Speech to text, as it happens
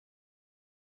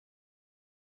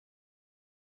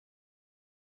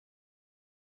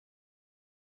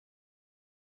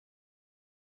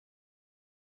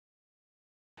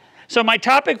So my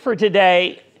topic for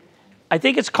today, I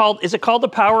think is it called The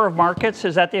Power of Markets?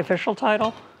 Is that the official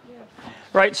title? Yeah.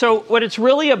 Right, so what it's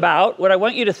really about, what I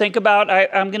want you to think about,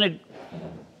 I'm going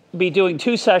to be doing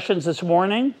 2 sessions this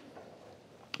morning.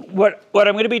 What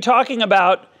I'm going to be talking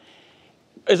about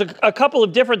is a couple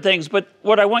of different things, but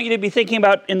what I want you to be thinking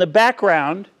about in the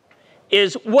background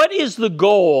is what is the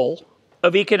goal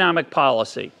of economic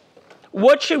policy?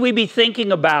 What should we be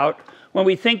thinking about when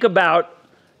we think about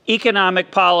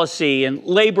economic policy and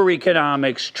labor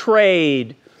economics,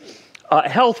 trade,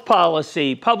 health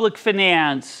policy, public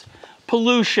finance,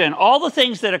 pollution, all the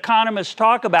things that economists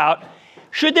talk about?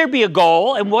 Should there be a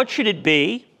goal, and what should it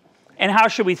be, and how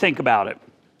should we think about it?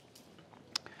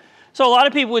 So a lot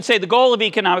of people would say the goal of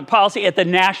economic policy at the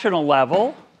national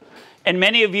level, and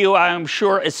many of you, I'm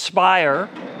sure, aspire,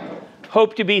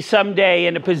 hope to be someday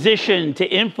in a position to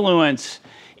influence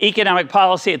economic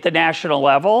policy at the national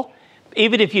level.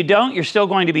 Even if you don't, you're still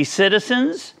going to be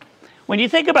citizens. When you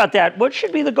think about that, what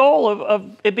should be the goal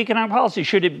of economic policy?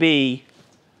 Should it be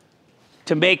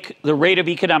to make the rate of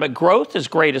economic growth as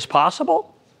great as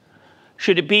possible?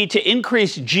 Should it be to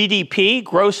increase GDP,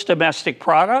 gross domestic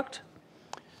product?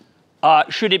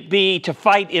 Should it be to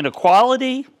fight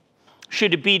inequality?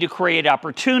 Should it be to create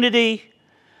opportunity?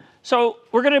 So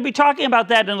we're going to be talking about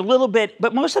that in a little bit,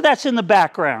 but most of that's in the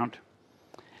background.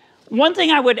 One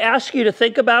thing I would ask you to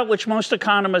think about, which most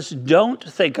economists don't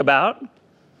think about,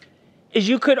 is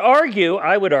you could argue,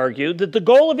 I would argue, that the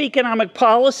goal of economic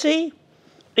policy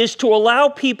is to allow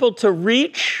people to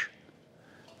reach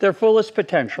their fullest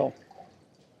potential.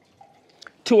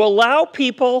 To allow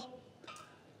people,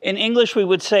 in English we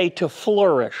would say to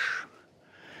flourish.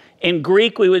 In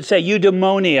Greek we would say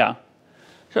eudaimonia.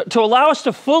 To allow us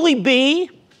to fully be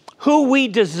who we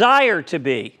desire to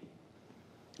be.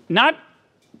 Not,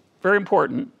 very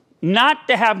important, not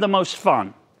to have the most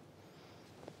fun.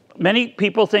 Many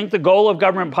people think the goal of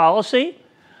government policy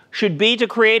should be to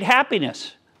create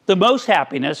happiness, the most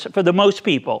happiness for the most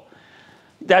people.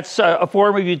 That's a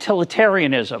form of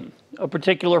utilitarianism, a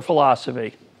particular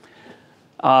philosophy.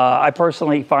 I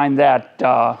personally find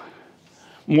that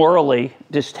morally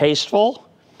distasteful,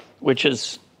 which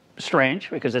is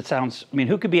strange because it sounds, I mean,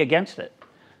 who could be against it?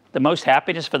 The most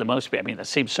happiness for the most people, I mean, that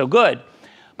seems so good.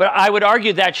 But I would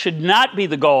argue that should not be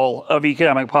the goal of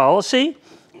economic policy.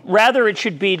 Rather, it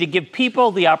should be to give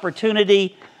people the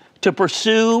opportunity to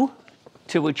pursue,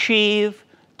 to achieve,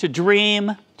 to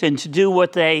dream, and to do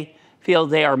what they feel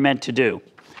they are meant to do.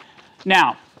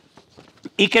 Now,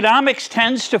 economics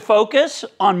tends to focus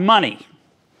on money.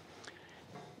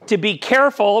 To be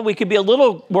careful, we could be a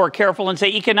little more careful and say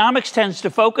economics tends to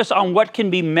focus on what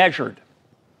can be measured.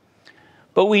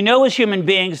 But we know as human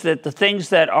beings that the things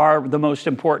that are the most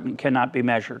important cannot be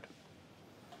measured.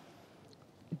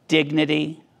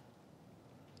 Dignity,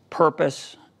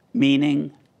 purpose,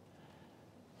 meaning,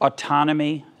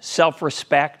 autonomy,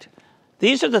 self-respect.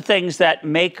 These are the things that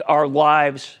make our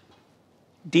lives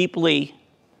deeply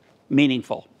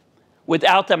meaningful.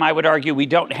 Without them, I would argue, we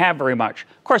don't have very much.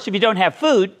 Of course, if you don't have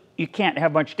food, you can't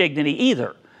have much dignity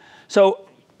either. So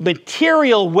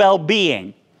material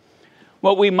well-being,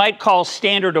 what we might call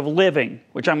standard of living,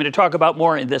 which I'm going to talk about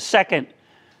more in the second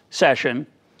session,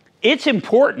 it's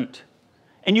important.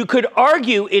 And you could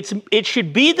argue it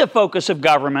should be the focus of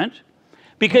government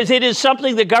because it is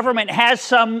something the government has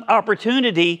some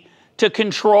opportunity to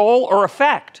control or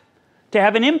affect, to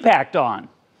have an impact on.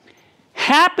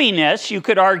 Happiness, you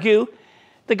could argue,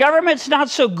 the government's not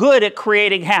so good at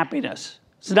creating happiness.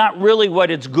 It's not really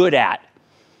what it's good at.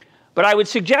 But I would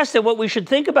suggest that what we should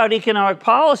think about economic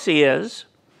policy is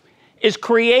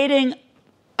creating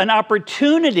an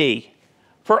opportunity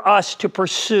for us to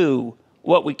pursue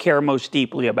what we care most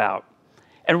deeply about.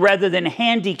 And rather than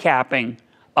handicapping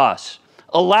us,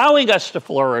 allowing us to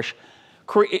flourish,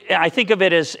 I think of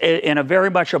it as in a very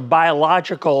much a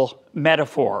biological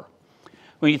metaphor.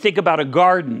 When you think about a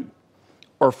garden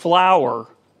or a flower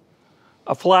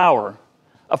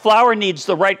needs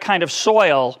the right kind of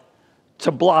soil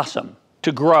to blossom,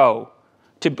 to grow,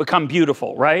 to become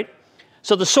beautiful, right?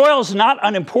 So the soil is not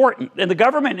unimportant. And the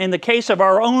government, in the case of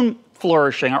our own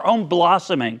flourishing, our own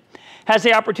blossoming, has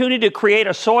the opportunity to create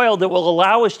a soil that will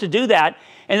allow us to do that.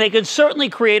 And they can certainly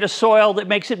create a soil that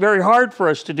makes it very hard for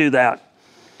us to do that.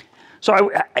 So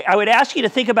I would ask you to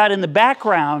think about in the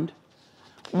background,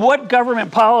 what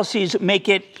government policies make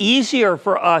it easier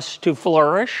for us to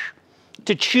flourish,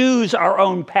 to choose our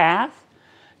own path,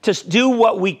 to do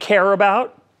what we care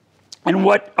about, and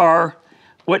what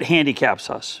handicaps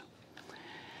us.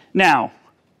 Now,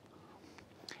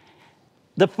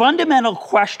 the fundamental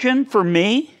question for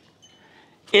me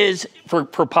is, for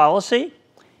policy,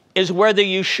 is whether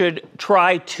you should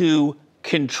try to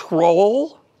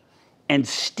control and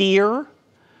steer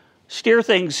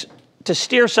things. To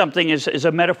steer something is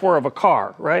a metaphor of a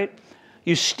car, right?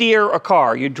 You steer a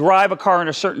car, you drive a car in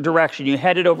a certain direction, you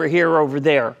head it over here or over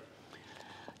there.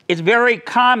 It's very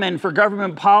common for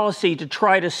government policy to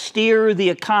try to steer the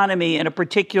economy in a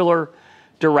particular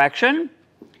direction.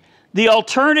 The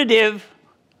alternative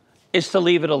is to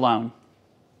leave it alone.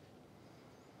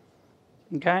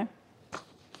 Okay?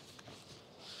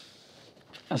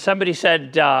 Now, somebody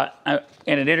said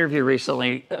in an interview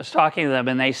recently, I was talking to them,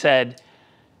 and they said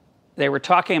they were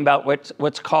talking about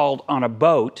what's called on a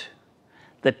boat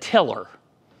the tiller.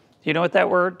 Do you know what that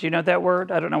word? Do you know that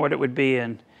word? I don't know what it would be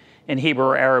in Hebrew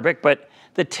or Arabic, but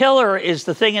the tiller is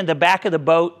the thing in the back of the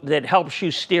boat that helps you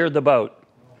steer the boat.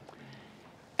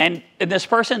 And this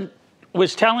person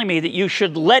was telling me that you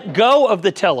should let go of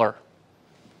the tiller.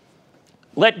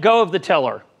 Let go of the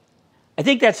tiller. I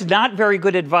think that's not very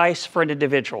good advice for an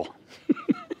individual.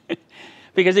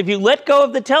 Because if you let go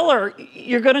of the tiller,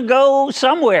 you're going to go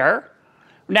somewhere.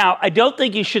 Now, I don't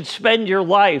think you should spend your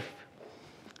life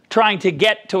trying to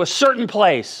get to a certain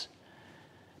place.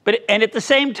 And at the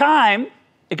same time,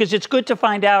 because it's good to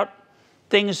find out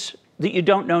things that you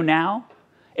don't know now.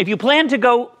 If you plan to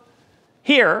go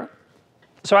here,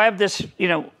 so I have this,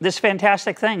 this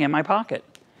fantastic thing in my pocket.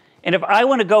 And if I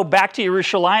want to go back to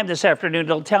Jerusalem this afternoon,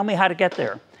 it'll tell me how to get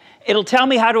there. It'll tell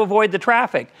me how to avoid the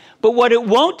traffic. But what it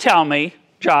won't tell me,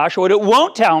 Josh, what it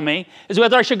won't tell me is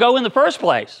whether I should go in the first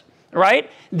place, right?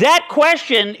 That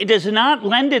question, it does not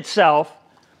lend itself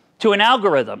to an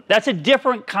algorithm. That's a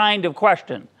different kind of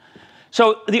question.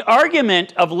 So the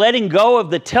argument of letting go of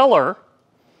the tiller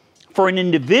for an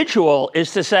individual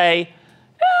is to say,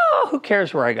 oh, who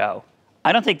cares where I go?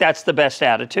 I don't think that's the best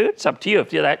attitude. It's up to you.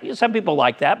 If you're that, some people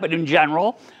like that, but in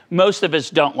general, most of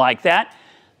us don't like that.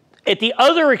 At the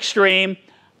other extreme,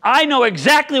 I know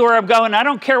exactly where I'm going. I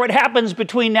don't care what happens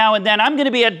between now and then. I'm going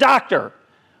to be a doctor.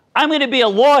 I'm going to be a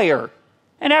lawyer.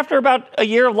 And after about a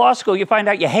year of law school, you find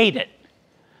out you hate it.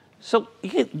 So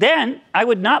then I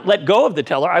would not let go of the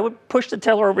tiller. I would push the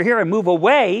tiller over here and move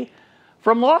away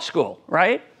from law school,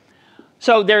 right?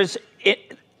 So there's,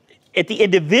 at the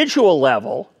individual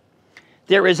level,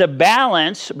 there is a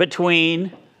balance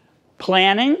between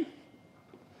planning,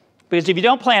 because if you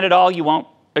don't plan at all, you won't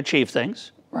achieve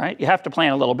things, right? You have to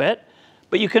plan a little bit,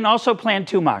 but you can also plan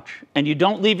too much, and you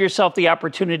don't leave yourself the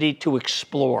opportunity to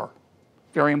explore.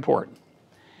 Very important.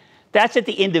 That's at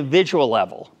the individual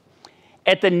level.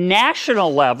 At the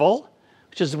national level,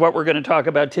 which is what we're going to talk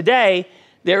about today,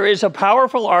 there is a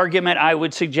powerful argument, I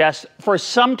would suggest, for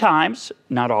sometimes,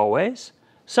 not always,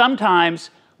 sometimes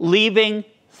leaving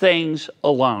things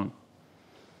alone.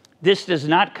 This does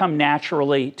not come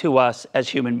naturally to us as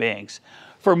human beings.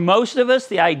 For most of us,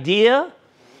 the idea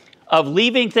of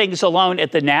leaving things alone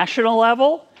at the national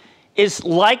level is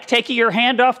like taking your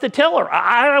hand off the tiller.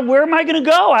 Where am I going to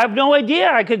go? I have no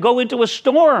idea. I could go into a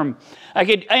storm. I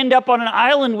could end up on an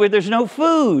island where there's no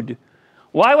food.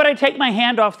 Why would I take my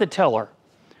hand off the tiller?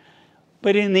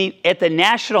 But at the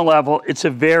national level, it's a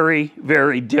very,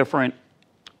 very different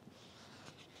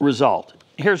result.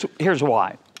 Here's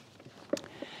why.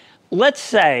 Let's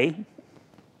say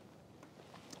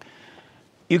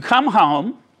you come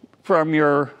home from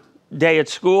your day at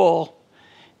school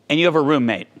and you have a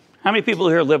roommate. How many people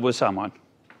here live with someone?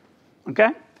 Okay?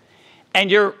 And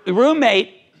your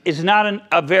roommate is not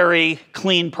a very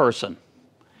clean person.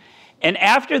 And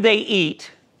after they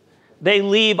eat, they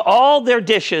leave all their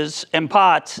dishes and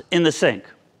pots in the sink.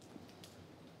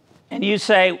 And you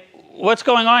say, what's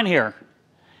going on here?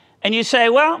 And you say,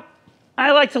 well,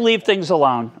 I like to leave things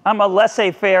alone. I'm a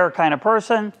laissez-faire kind of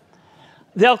person.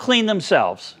 They'll clean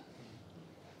themselves.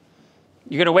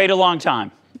 You're going to wait a long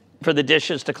time for the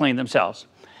dishes to clean themselves.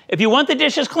 If you want the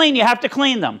dishes clean, you have to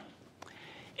clean them.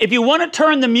 If you want to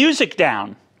turn the music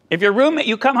down, if your roommate,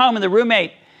 you come home and the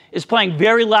roommate is playing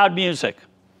very loud music,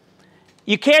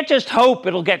 you can't just hope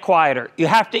it'll get quieter. You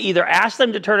have to either ask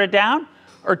them to turn it down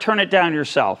or turn it down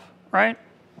yourself, right?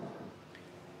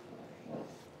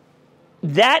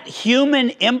 That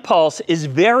human impulse is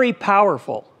very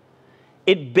powerful.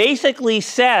 It basically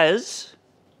says,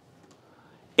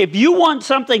 if you want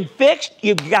something fixed,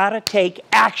 you've got to take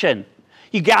action.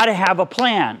 You got to have a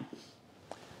plan.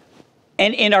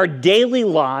 And in our daily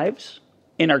lives,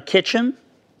 in our kitchen,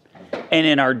 and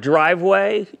in our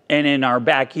driveway, and in our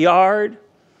backyard,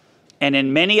 and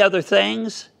in many other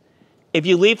things, if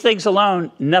you leave things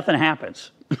alone, nothing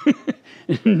happens.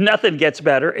 Nothing gets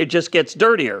better. It just gets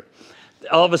dirtier.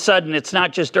 All of a sudden, it's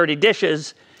not just dirty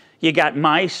dishes. You got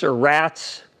mice or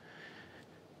rats.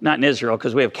 Not in Israel,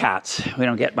 because we have cats. We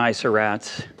don't get mice or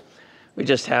rats. We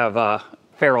just have a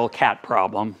feral cat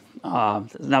problem.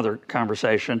 Another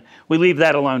conversation. We leave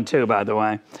that alone too, by the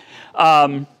way.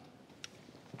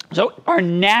 So our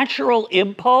natural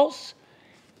impulse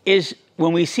is,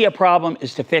 when we see a problem,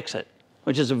 is to fix it,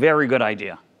 which is a very good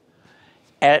idea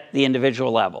at the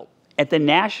individual level. At the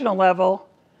national level,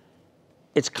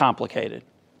 it's complicated.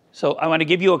 So I want to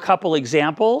give you a couple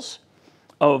examples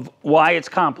of why it's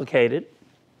complicated.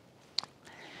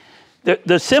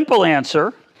 The simple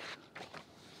answer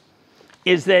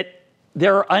is that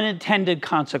there are unintended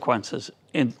consequences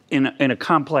in a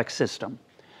complex system.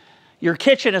 Your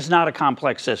kitchen is not a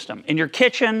complex system. In your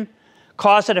kitchen,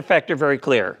 cause and effect are very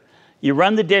clear. You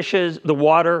run the dishes, the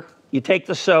water, you take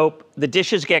the soap, the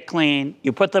dishes get clean,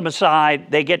 you put them aside,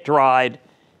 they get dried,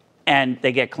 and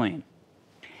they get clean.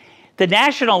 The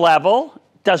national level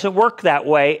doesn't work that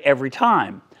way every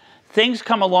time. Things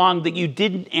come along that you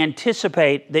didn't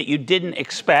anticipate, that you didn't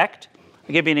expect.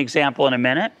 I'll give you an example in a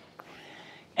minute.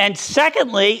 And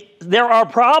secondly, there are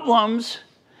problems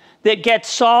that get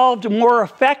solved more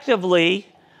effectively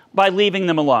by leaving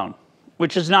them alone,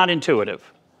 which is not intuitive.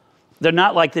 They're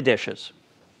not like the dishes.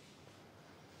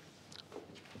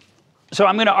 So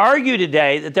I'm going to argue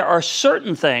today that there are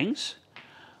certain things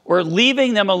where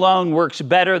leaving them alone works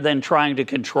better than trying to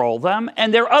control them,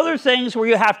 and there are other things where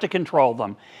you have to control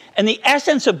them. And the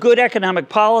essence of good economic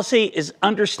policy is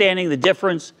understanding the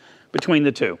difference between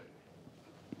the two.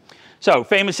 So,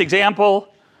 famous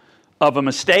example of a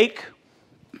mistake.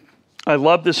 I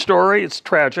love this story. It's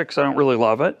tragic, so I don't really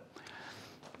love it.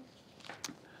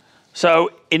 So,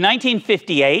 in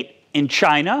 1958, in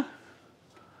China,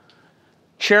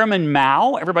 Chairman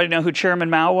Mao, everybody know who Chairman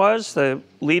Mao was, the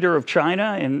leader of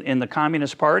China in the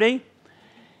Communist Party?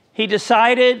 He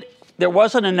decided there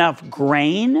wasn't enough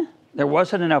grain, there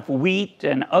wasn't enough wheat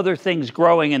and other things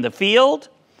growing in the field,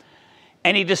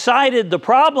 and he decided the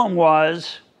problem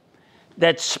was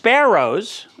that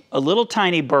sparrows, a little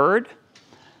tiny bird,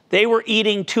 they were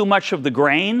eating too much of the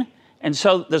grain, and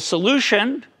so the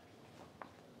solution,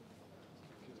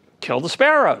 kill the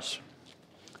sparrows.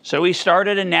 So he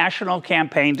started a national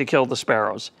campaign to kill the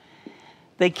sparrows.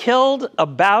 They killed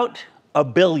about a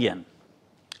billion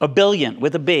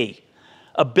with a B,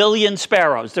 a billion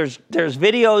sparrows. There's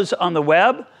videos on the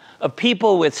web of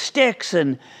people with sticks,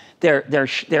 and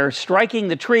they're striking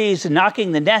the trees and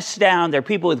knocking the nests down. There are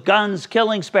people with guns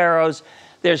killing sparrows.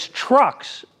 There's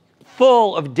trucks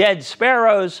full of dead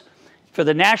sparrows for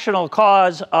the national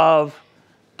cause of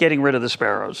getting rid of the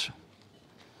sparrows.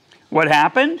 What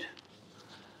happened?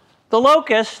 The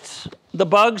locusts, the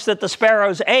bugs that the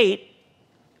sparrows ate,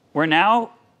 were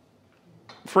now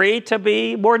free to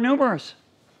be more numerous.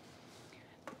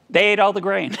 They ate all the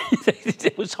grain.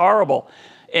 It was horrible.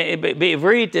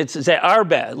 It's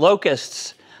arbe,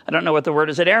 locusts. I don't know what the word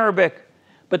is in Arabic,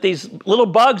 but these little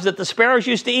bugs that the sparrows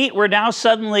used to eat were now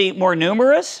suddenly more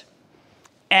numerous.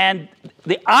 And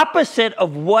the opposite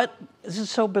of what, this is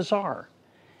so bizarre.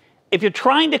 If you're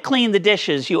trying to clean the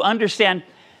dishes, you understand,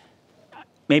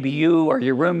 maybe you or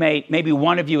your roommate, maybe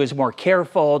one of you is more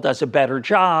careful, does a better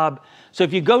job. So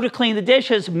if you go to clean the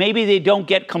dishes, maybe they don't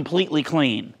get completely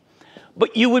clean.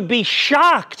 But you would be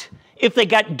shocked if they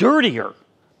got dirtier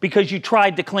because you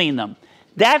tried to clean them.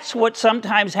 That's what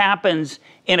sometimes happens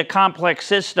in a complex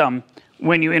system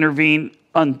when you intervene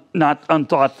not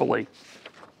unthoughtfully.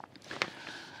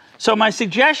 So my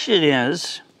suggestion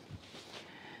is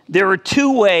there are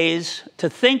two ways to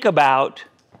think about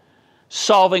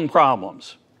solving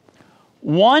problems.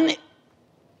 One,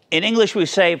 in English we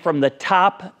say from the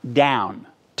top down,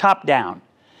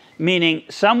 meaning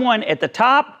someone at the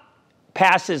top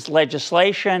passes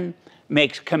legislation,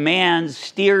 makes commands,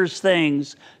 steers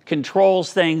things,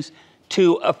 controls things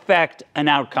to affect an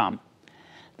outcome.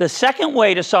 The second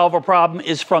way to solve a problem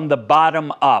is from the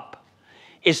bottom up,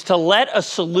 is to let a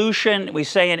solution, we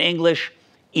say in English,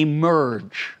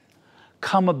 emerge,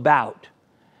 come about.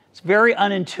 It's very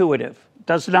unintuitive.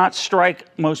 Does not strike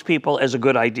most people as a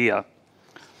good idea.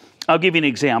 I'll give you an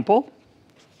example,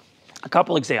 a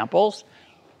couple examples.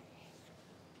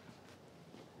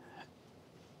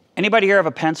 Anybody here have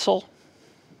a pencil?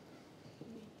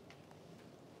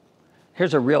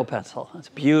 Here's a real pencil. It's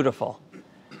beautiful.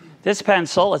 This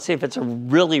pencil, let's see if it's a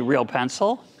really real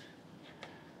pencil.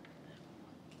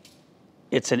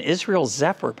 It's an Israel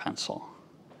Zephyr pencil.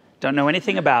 Don't know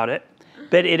anything about it,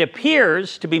 but it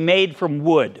appears to be made from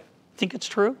wood. Think it's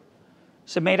true?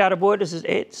 Is it made out of wood?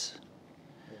 It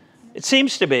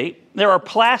seems to be. There are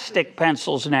plastic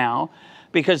pencils now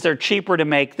because they're cheaper to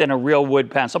make than a real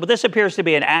wood pencil, but this appears to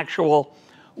be an actual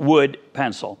wood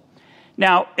pencil.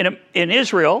 Now, in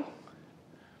Israel,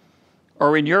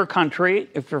 or in your country,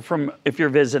 if you're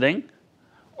visiting,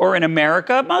 or in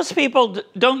America, most people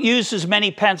don't use as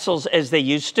many pencils as they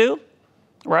used to,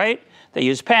 right? They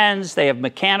use pens, they have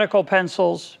mechanical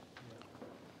pencils.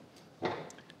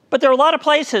 But there are a lot of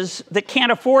places that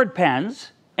can't afford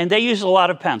pens, and they use a lot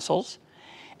of pencils.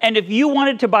 And if you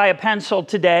wanted to buy a pencil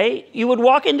today, you would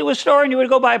walk into a store and you would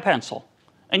go buy a pencil,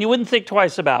 and you wouldn't think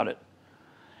twice about it.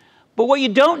 But what you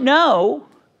don't know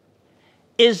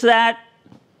is that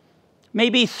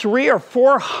maybe 300 or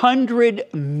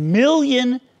 400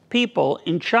 million people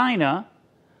in China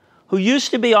who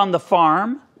used to be on the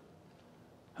farm,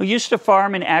 who used to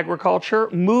farm in agriculture,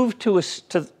 moved to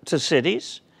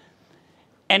cities.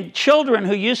 And children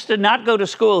who used to not go to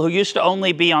school, who used to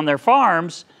only be on their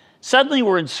farms, suddenly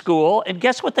were in school, and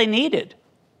guess what they needed?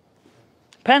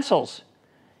 Pencils.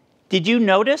 Did you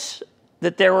notice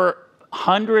that there were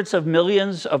hundreds of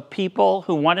millions of people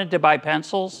who wanted to buy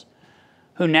pencils,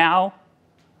 who now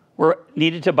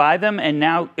needed to buy them, and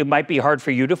now it might be hard for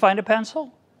you to find a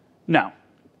pencil? No,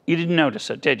 you didn't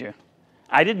notice it, did you?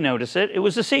 I didn't notice it. It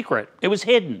was a secret. It was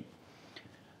hidden.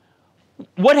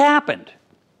 What happened?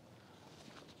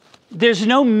 There's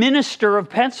no minister of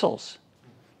pencils.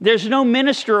 There's no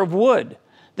minister of wood.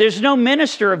 There's no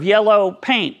minister of yellow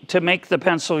paint to make the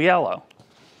pencil yellow.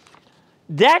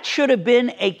 That should have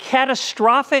been a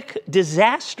catastrophic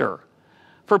disaster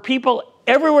for people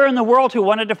everywhere in the world who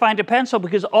wanted to find a pencil,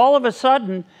 because all of a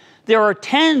sudden there are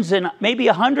tens and maybe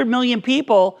 100 million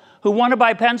people who want to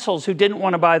buy pencils who didn't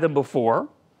want to buy them before.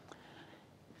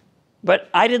 But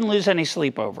I didn't lose any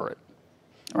sleep over it,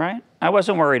 right? I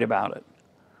wasn't worried about it.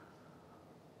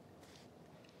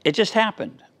 It just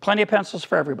happened. Plenty of pencils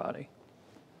for everybody.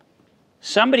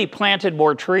 Somebody planted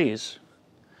more trees.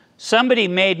 Somebody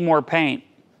made more paint.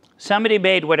 Somebody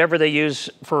made whatever they use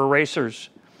for erasers.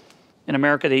 In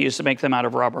America, they used to make them out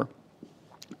of rubber.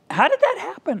 How did that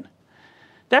happen?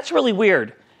 That's really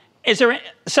weird. Is there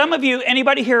some of you,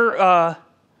 anybody here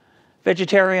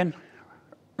vegetarian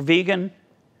or vegan?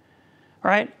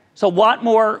 Right? So a lot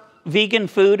more vegan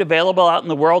food available out in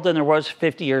the world than there was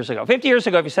 50 years ago. 50 years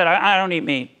ago, if you said, I don't eat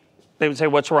meat, they would say,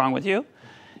 what's wrong with you?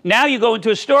 Now you go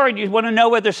into a store and you want to know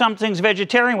whether something's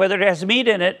vegetarian, whether it has meat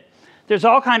in it. There's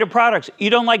all kinds of products. You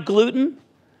don't like gluten?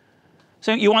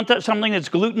 So you want something that's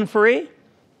gluten-free?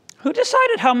 Who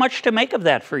decided how much to make of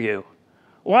that for you?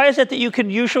 Why is it that you can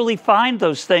usually find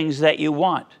those things that you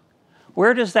want?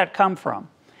 Where does that come from?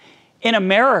 In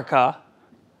America,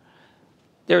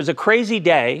 there's a crazy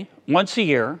day once a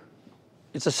year.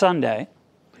 It's a Sunday,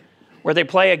 where they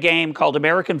play a game called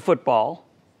American football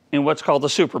in what's called the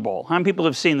Super Bowl. How many people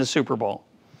have seen the Super Bowl?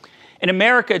 In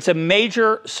America, it's a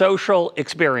major social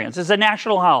experience. It's a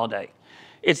national holiday.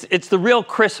 It's the real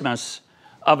Christmas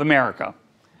of America.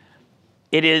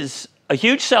 It is a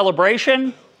huge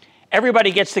celebration.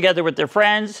 Everybody gets together with their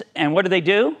friends, and what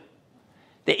do?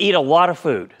 They eat a lot of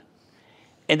food.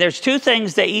 And there's two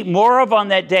things they eat more of on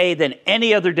that day than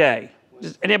any other day.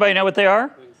 Does anybody know what they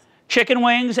are? Chicken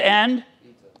wings and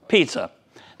pizza.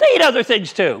 They eat other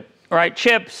things too, right?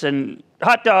 Chips and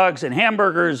hot dogs and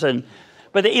hamburgers,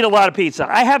 but they eat a lot of pizza.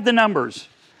 I have the numbers.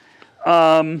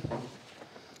 On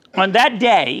that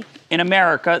day in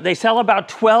America, they sell about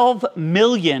 12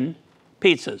 million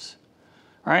pizzas,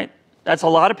 right? That's a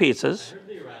lot of pizzas. I heard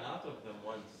they ran out of them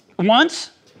once.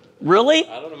 Once? Really?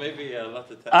 I don't know, maybe lots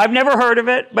of time. I've never heard of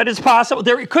it, but it's possible.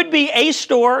 There could be a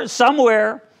store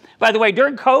somewhere. By the way,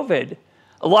 during COVID,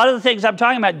 a lot of the things I'm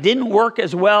talking about didn't work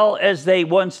as well as they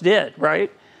once did,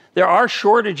 right? There are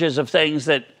shortages of things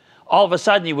that all of a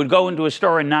sudden you would go into a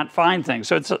store and not find things.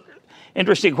 So it's an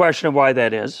interesting question of why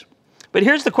that is. But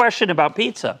here's the question about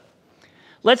pizza.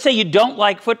 Let's say you don't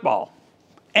like football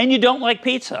and you don't like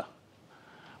pizza,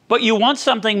 but you want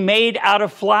something made out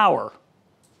of flour.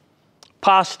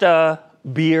 Pasta,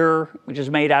 beer, which is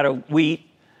made out of wheat,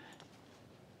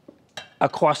 a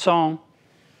croissant.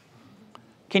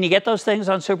 Can you get those things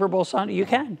on Super Bowl Sunday? You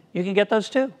can. You can get those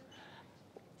too.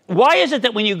 Why is it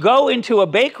that when you go into a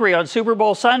bakery on Super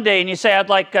Bowl Sunday and you say, I'd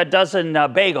like a dozen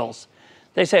bagels,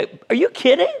 they say, are you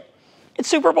kidding? It's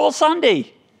Super Bowl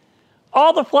Sunday.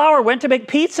 All the flour went to make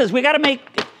pizzas. We got to make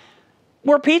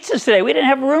more pizzas today. We didn't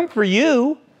have room for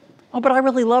you. Oh, but I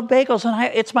really love bagels,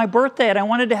 and it's my birthday, and I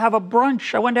wanted to have a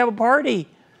brunch. I wanted to have a party.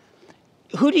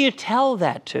 Who do you tell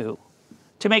that to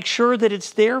make sure that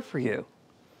it's there for you?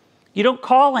 You don't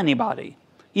call anybody.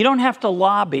 You don't have to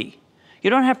lobby. You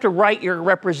don't have to write your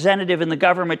representative in the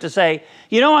government to say,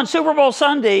 you know, on Super Bowl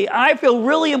Sunday, I feel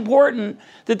really important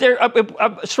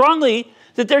that strongly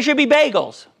that there should be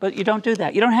bagels. But you don't do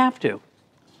that. You don't have to.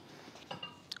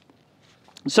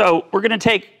 So we're going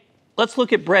to let's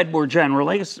look at bread more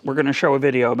generally. We're going to show a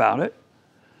video about it.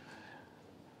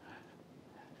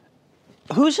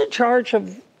 who's in charge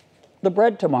of the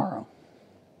bread tomorrow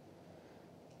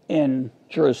in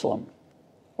Jerusalem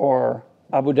or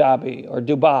Abu Dhabi or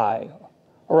Dubai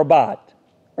or Rabat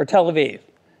or Tel Aviv?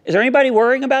 Is there anybody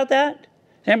worrying about that?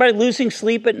 Is anybody losing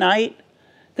sleep at night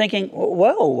thinking,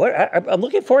 whoa, I'm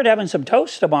looking forward to having some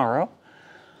toast tomorrow?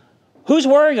 Who's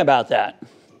worrying about that?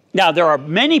 Now, there are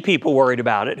many people worried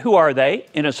about it. Who are they,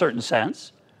 in a certain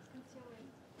sense?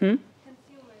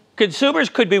 Consumers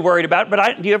could be worried about it,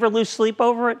 but do you ever lose sleep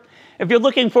over it? If you're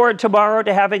looking forward tomorrow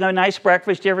to having a nice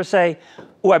breakfast, do you ever say,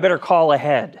 oh, I better call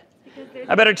ahead?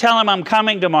 I better tell him I'm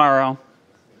coming tomorrow.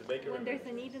 When there's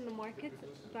a need in the market,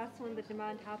 that's when the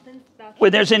demand happens.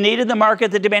 When there's a need in the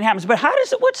market, the demand happens. But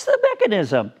what's the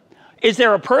mechanism? Is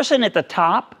there a person at the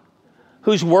top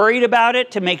who's worried about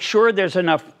it to make sure there's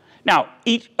enough? Now,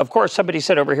 of course, somebody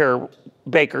said over here,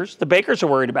 bakers. The bakers are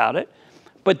worried about it.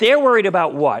 But they're worried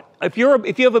about what? If you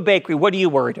have a bakery, what are you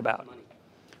worried about?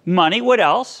 Money. What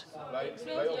else?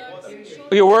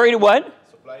 You're worried what?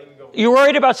 You're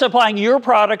worried about supplying your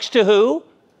products to who?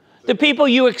 The people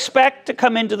you expect to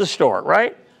come into the store,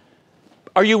 right?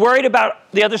 Are you worried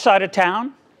about the other side of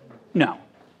town? No,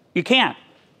 you can't.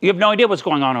 You have no idea what's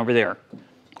going on over there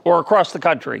or across the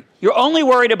country. You're only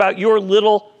worried about your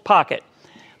little pocket.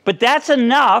 But that's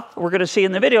enough, we're going to see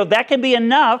in the video, that can be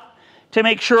enough to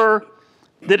make sure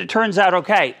that it turns out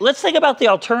okay. Let's think about the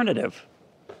alternative.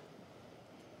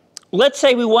 Let's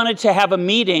say we wanted to have a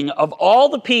meeting of all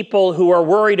the people who are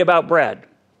worried about bread.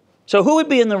 So who would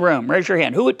be in the room? Raise your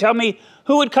hand. Tell me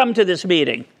who would come to this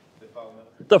meeting? The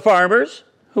farmers. The farmers.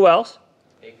 Who else?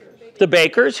 Bakers. The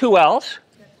bakers. Who else?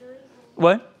 Factories.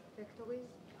 What? Factories.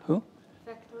 Who?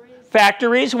 Factories.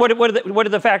 Factories. What do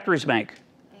the factories make?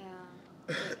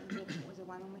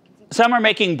 Some are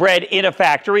making bread in a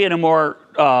factory in a more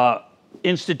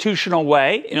institutional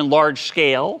way, in a large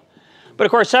scale. But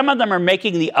of course, some of them are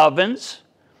making the ovens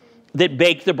that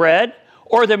bake the bread,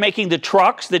 or they're making the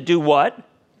trucks that do what?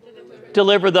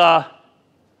 Deliver the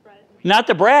bread. Not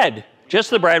the bread, just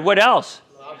the bread. What else?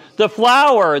 The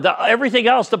flour, everything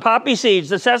else, the poppy seeds,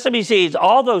 the sesame seeds,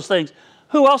 all those things.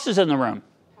 Who else is in the room?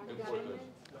 Importers.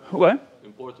 What?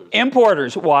 Importers.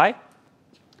 Importers. Why?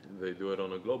 They do it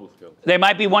on a global scale. They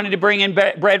might be wanting to bring in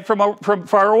bread from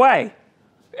far away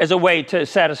as a way to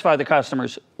satisfy the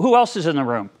customers. Who else is in the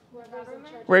room?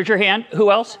 Raise your hand.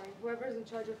 Who else? Whoever's in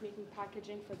charge of making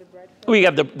packaging for the bread. We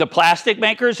have the plastic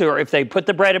makers, who are, if they put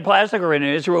the bread in plastic, or in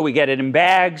Israel, we get it in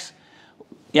bags.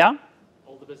 Yeah?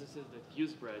 All the businesses that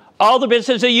use bread. All the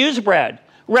businesses that use bread.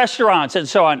 Restaurants and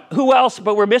so on. Who else?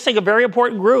 But we're missing a very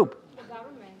important group. The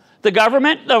government. The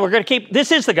government? No, we're going to keep,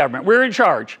 this is the government. We're in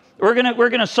charge. We're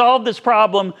going to solve this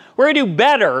problem. We're going to do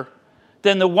better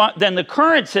than the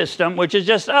current system, which is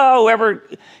just, whoever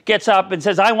gets up and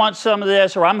says, I want some of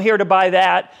this, or I'm here to buy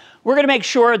that. We're going to make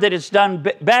sure that it's done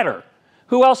better.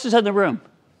 Who else is in the room?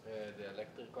 The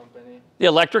electric company. The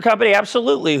electric company,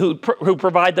 absolutely, who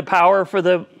provide the power for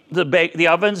the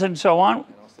ovens and so on. And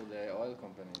also the oil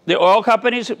company. The oil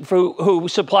companies who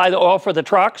supply the oil for the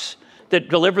trucks that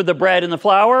deliver the bread and the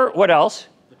flour. What else?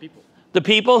 The people. The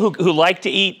people who like to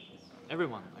eat.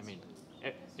 Everyone, I mean.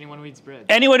 Anyone who eats bread.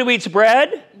 Anyone who eats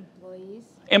bread. Employees.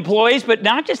 Employees, but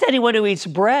not just anyone who eats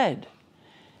bread.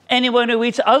 Anyone who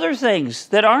eats other things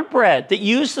that aren't bread, that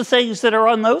use the things that are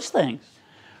on those things.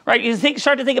 Right? You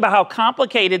start to think about how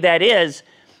complicated that is.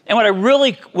 And what I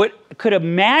really could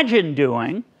imagine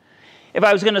doing, if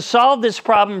I was going to solve this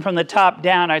problem from the top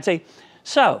down, I'd say,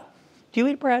 so, do you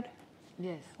eat bread?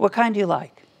 Yes. What kind do you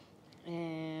like?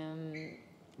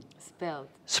 Spelled.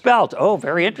 Spelt. Oh,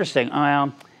 very interesting.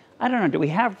 I don't know. Do we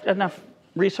have enough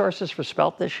resources for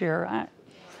spelt this year?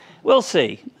 We'll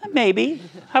see. Maybe.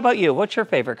 How about you? What's your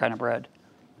favorite kind of bread?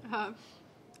 I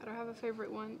don't have a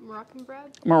favorite one. Moroccan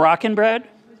bread? Moroccan bread?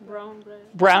 Brown bread.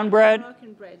 Brown bread?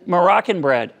 Moroccan bread. Moroccan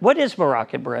bread. What is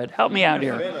Moroccan bread? Help me out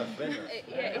here.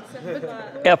 It's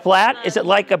a A flat? Is it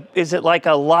like a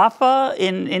laffa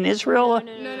in Israel?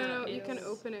 No. You can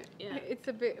open it. Yeah. It's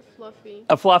a bit fluffy.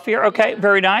 A fluffier? Okay,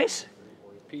 very nice.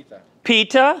 Pita.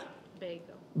 Pita? bagel.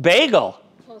 Bagel.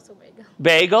 Also bagel.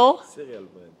 Bagel? Cereal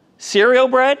bread. Cereal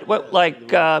bread? What,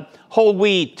 like whole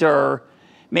wheat or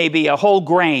maybe a whole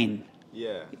grain?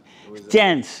 Yeah.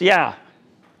 Dense, yeah.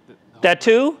 That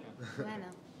too? Frena.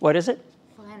 What is it?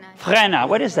 Frena. Frena.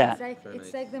 What is that?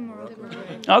 It's like the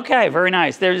Moroccan. Okay, very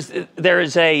nice. There's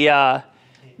a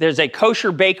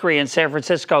kosher bakery in San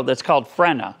Francisco that's called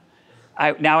Frena.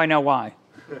 Now I know why.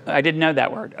 I didn't know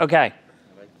that word. Okay.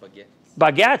 I like baguette.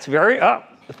 Baguettes, very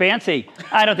fancy.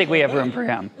 I don't think we have room for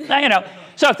him. Now,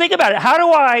 so think about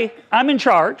it. I'm in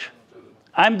charge.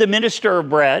 I'm the minister of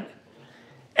bread.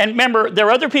 And remember, there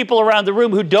are other people around the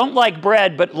room who don't like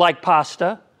bread but like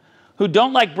pasta, who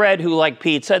don't like bread who like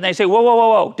pizza, and they say, whoa, whoa, whoa,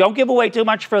 whoa, don't give away too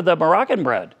much for the Moroccan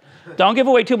bread. Don't give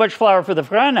away too much flour for the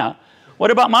farina. What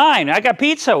about mine? I got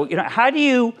pizza. You know, how do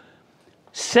you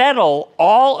settle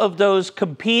all of those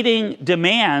competing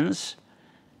demands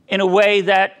in a way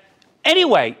that,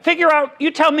 anyway, figure out, you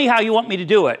tell me how you want me to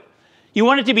do it. You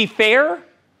want it to be fair?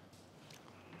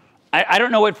 I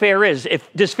don't know what fair is.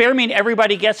 Does fair mean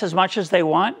everybody gets as much as they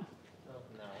want?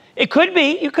 No. It could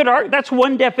be. You could argue. That's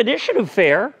one definition of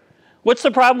fair. What's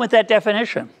the problem with that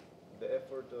definition? The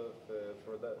effort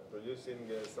of producing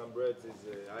some breads is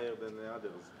higher than the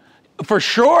others. For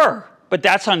sure, but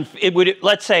that's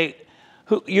let's say,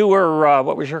 you were,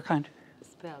 what was your kind?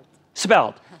 Spelt.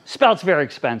 Spelt. Spelt's very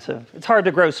expensive. It's hard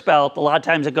to grow spelt. A lot of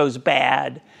times it goes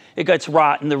bad. It gets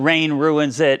rotten. The rain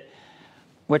ruins it.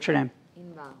 What's your name?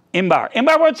 Imbar.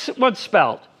 Imbar, what's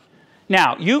spelt?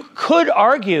 Now, you could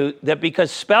argue that because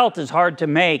spelt is hard to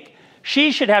make,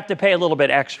 she should have to pay a little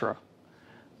bit extra.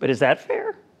 But is that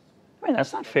fair? I mean,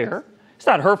 that's not fair. It's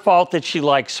not her fault that she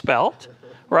likes spelt,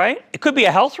 right? It could be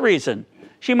a health reason.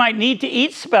 She might need to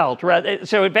eat spelt.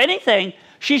 So if anything,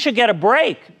 she should get a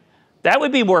break. That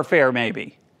would be more fair,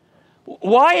 maybe.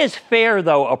 Why is fair,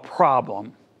 though, a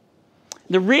problem?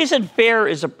 The reason fair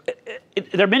is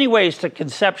there are many ways to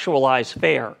conceptualize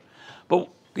fair. But,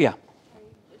 yeah.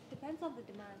 It depends on the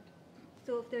demand.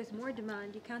 So if there's more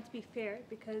demand, you can't be fair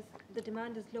because the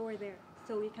demand is lower there.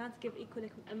 So you can't give equal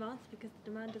amounts because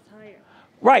the demand is higher.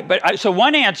 Right, but so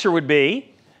one answer would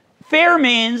be, fair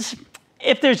means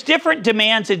if there's different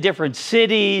demands in different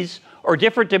cities or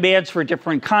different demands for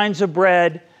different kinds of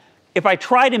bread, if I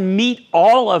try to meet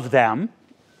all of them,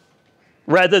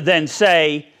 rather than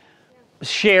say,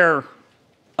 share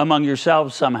among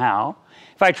yourselves somehow,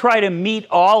 if I try to meet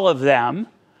all of them,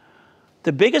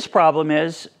 the biggest problem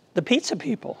is the pizza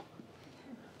people.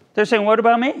 They're saying, what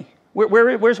about me?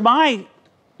 Where's my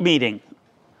meeting?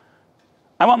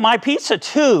 I want my pizza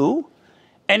too.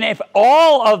 And if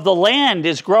all of the land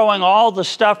is growing all the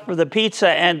stuff for the pizza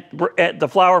and the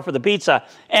flour for the pizza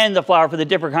and the flour for the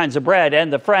different kinds of bread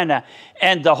and the farina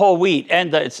and the whole wheat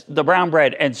and the brown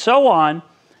bread and so on,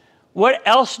 what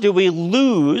else do we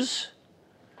lose?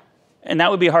 And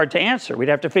that would be hard to answer. We'd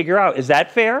have to figure out, is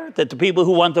that fair? That the people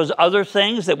who want those other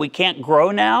things that we can't grow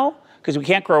now, because we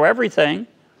can't grow everything,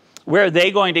 where are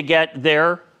they going to get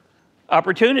their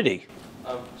opportunity?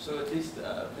 So at least,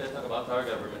 let's talk about our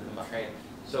government in Bahrain.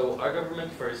 So our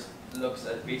government first looks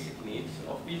at basic needs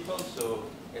of people. So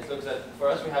it looks at, for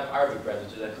us we have Arabic bread,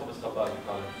 which is like khubz tabak, we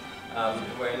call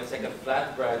it, where it's like a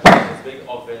flat bread with a big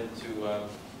oven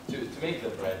to make the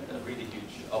bread, a really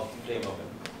huge flame oven.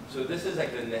 So this is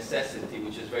like the necessity,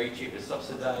 which is very cheap. It's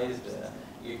subsidized.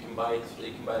 You can buy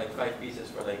like 5 pieces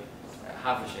for like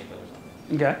half a shekel or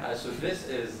something. Okay. So this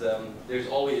is there's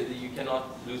always, you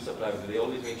cannot lose supply. They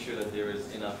always make sure that there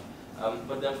is enough.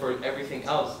 But then for everything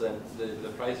else, then the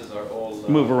prices are all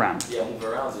move around. Yeah, move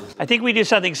around. I think we do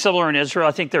something similar in Israel.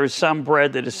 I think there is some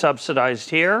bread that is subsidized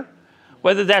here.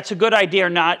 Whether that's a good idea or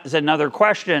not is another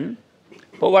question.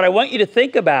 But what I want you to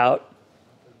think about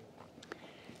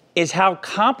is how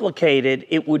complicated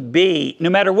it would be, no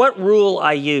matter what rule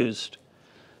I used,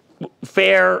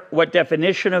 fair, what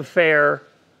definition of fair,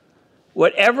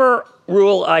 whatever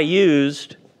rule I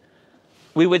used,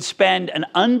 we would spend an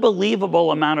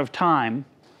unbelievable amount of time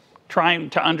trying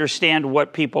to understand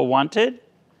what people wanted.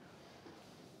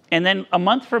 And then a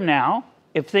month from now,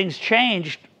 if things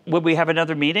changed, would we have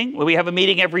another meeting? Would we have a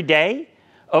meeting every day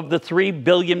of the 3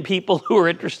 billion people who are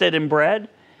interested in bread?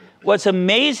 What's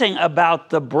amazing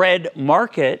about the bread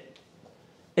market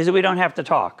is that we don't have to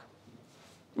talk.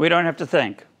 We don't have to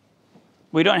think.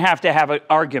 We don't have to have an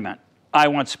argument. I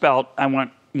want spelt, I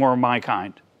want more of my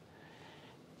kind.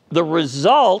 The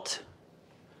result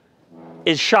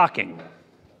is shocking.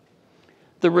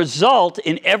 The result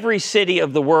in every city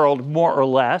of the world, more or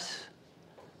less,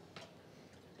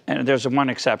 and there's one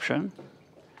exception,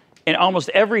 in almost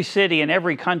every city in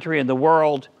every country in the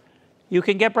world, you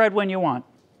can get bread when you want.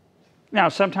 Now,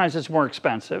 sometimes it's more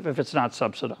expensive if it's not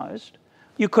subsidized.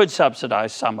 You could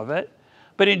subsidize some of it.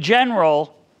 But in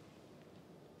general,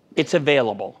 it's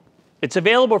available. It's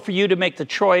available for you to make the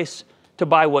choice to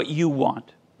buy what you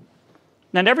want.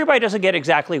 Now, everybody doesn't get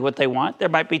exactly what they want. There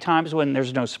might be times when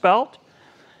there's no spelt.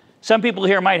 Some people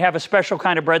here might have a special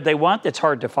kind of bread they want that's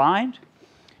hard to find.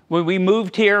 When we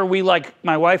moved here,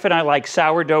 my wife and I like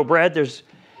sourdough bread. It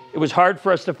was hard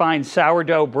for us to find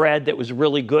sourdough bread that was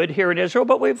really good here in Israel,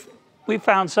 but we've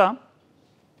found some.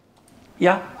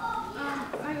 Yeah?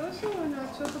 I also want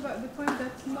to talk about the point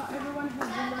that not everyone has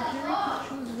the luxury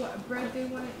to choose what bread they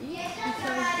want to eat.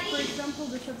 Because, for example,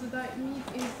 the subsidized meat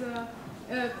is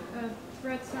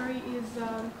bread. Sorry, is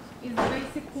the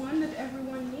basic one that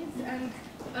everyone needs, and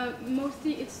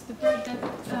mostly it's the bread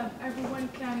that everyone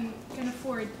can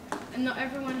afford, and not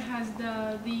everyone has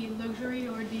the luxury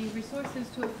or the resources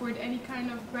to afford any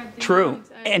kind of bread they True,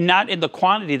 want. and not in the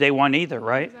quantity they want either,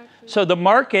 right? Exactly. So the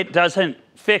market doesn't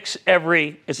fix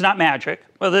it's not magic.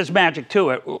 Well, there's magic to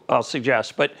it, I'll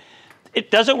suggest, but it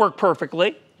doesn't work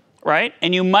perfectly, right?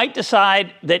 And you might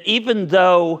decide that even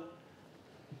though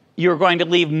you're going to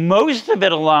leave most of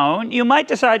it alone, you might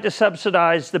decide to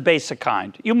subsidize the basic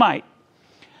kind. You might.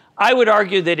 I would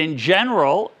argue that in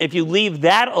general, if you leave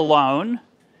that alone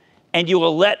and you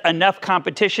will let enough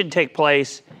competition take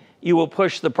place, you will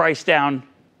push the price down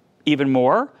even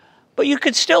more. But you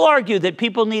could still argue that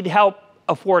people need help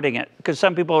affording it because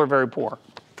some people are very poor,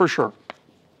 for sure.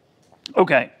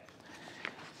 Okay.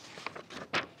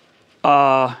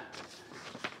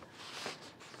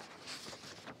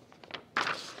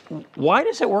 Why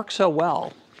does it work so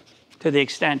well to the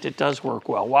extent it does work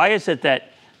well? Why is it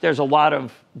that there's a lot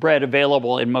of bread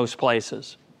available in most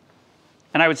places?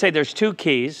 And I would say there's two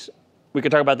keys. We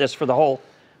could talk about this for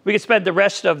we could spend the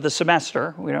rest of the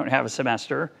semester. We don't have a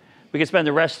semester. We could spend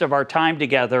the rest of our time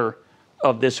together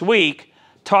of this week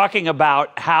talking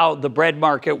about how the bread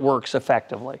market works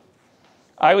effectively.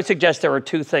 I would suggest there are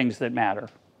two things that matter.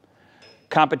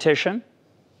 Competition,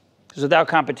 because without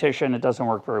competition, it doesn't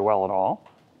work very well at all.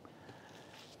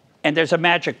 And there's a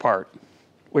magic part,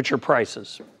 which are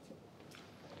prices.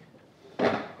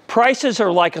 Prices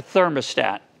are like a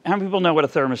thermostat. How many people know what a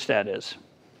thermostat is?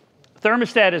 A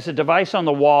thermostat is a device on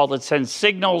the wall that sends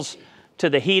signals to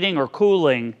the heating or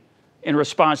cooling in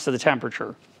response to the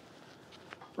temperature.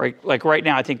 Right? Like right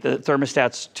now, I think the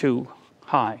thermostat's too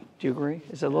high. Do you agree?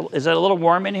 Is it a little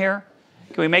warm in here?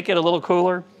 Can we make it a little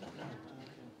cooler?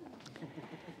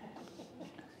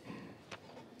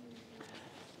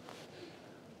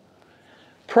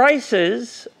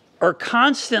 Prices are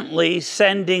constantly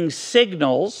sending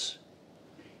signals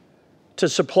to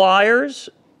suppliers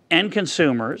and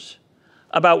consumers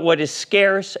about what is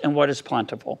scarce and what is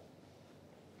plentiful.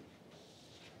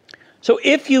 So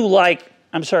if you like,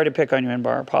 I'm sorry to pick on you,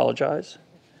 Inbar, I apologize.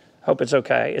 Hope it's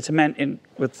okay. It's meant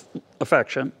with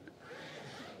affection.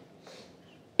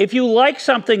 If you like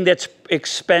something that's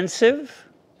expensive,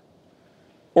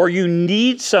 or you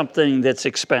need something that's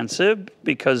expensive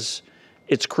because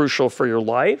it's crucial for your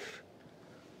life,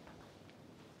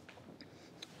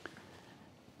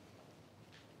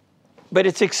 but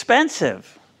it's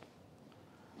expensive.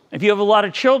 If you have a lot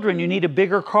of children, you need a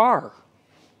bigger car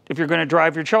if you're going to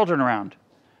drive your children around.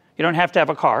 You don't have to have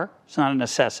a car. It's not a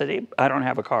necessity. I don't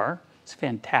have a car. It's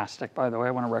fantastic, by the way.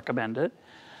 I want to recommend it.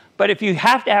 But if you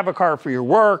have to have a car for your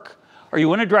work, or you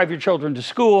want to drive your children to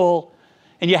school,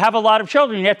 and you have a lot of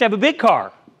children, you have to have a big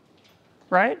car,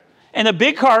 right? And the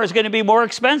big car is going to be more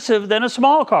expensive than a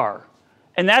small car.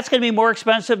 And that's going to be more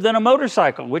expensive than a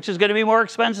motorcycle, which is going to be more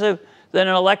expensive than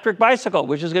an electric bicycle,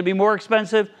 which is going to be more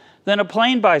expensive than a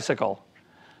plane bicycle.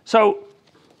 So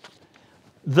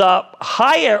the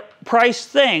higher priced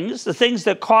things, the things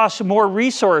that cost more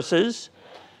resources,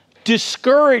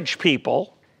 discourage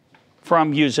people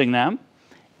from using them.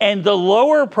 And the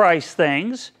lower priced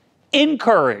things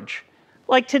encourage,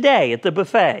 like today at the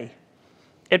buffet,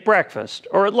 at breakfast,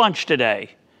 or at lunch today.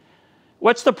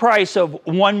 What's the price of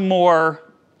one more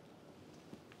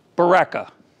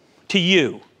Bereka to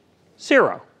you?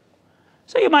 0.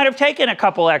 So you might have taken a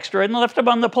couple extra and left them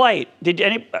on the plate.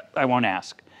 I won't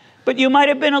ask. But you might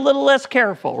have been a little less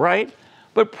careful, right?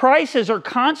 But prices are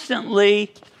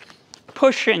constantly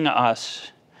pushing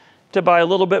us to buy a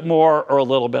little bit more or a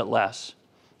little bit less.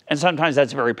 And sometimes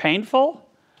that's very painful.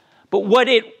 But what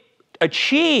it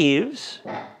achieves,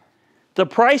 the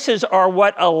prices are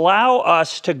what allow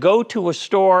us to go to a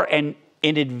store and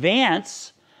in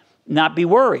advance not be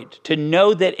worried, to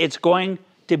know that it's going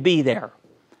to be there,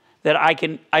 that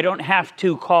I don't have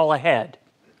to call ahead.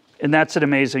 And that's an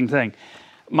amazing thing.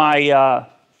 The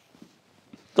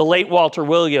late Walter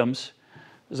Williams,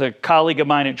 was a colleague of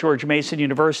mine at George Mason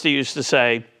University, used to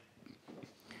say,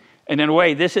 and in a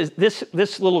way, this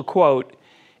little quote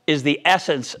is the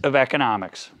essence of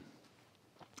economics.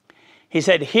 He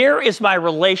said, "Here is my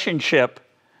relationship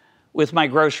with my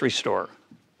grocery store.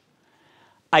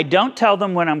 I don't tell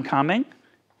them when I'm coming.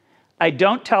 I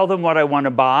don't tell them what I want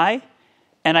to buy.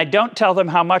 And I don't tell them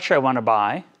how much I want to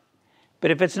buy.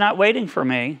 But if it's not waiting for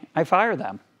me, I fire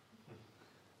them.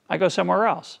 I go somewhere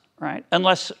else, right?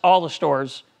 Unless all the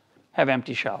stores have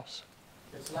empty shelves."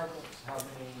 It's like what's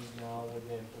happening now with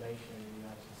the inflation in the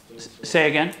United States. Say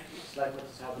again? It's like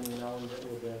what's happening now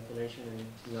with the inflation in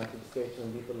the United States,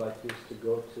 when people like used to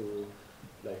go to,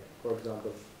 like, for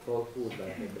example, cold food,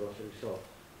 like a grocery shop,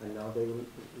 and now they will,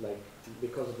 like,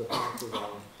 because of the prices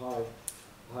are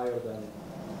higher than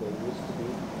they used to be,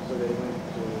 so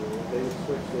they will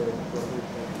switch their grocery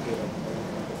shop to like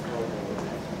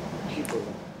cheaper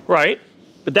one. Right.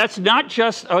 But that's not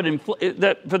just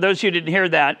for those who didn't hear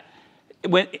that.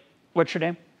 What's your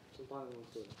name? Sultan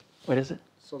al-Mansouri. What is it?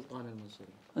 Sultan al-Mansouri.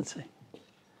 Let's see.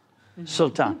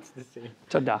 Sultan.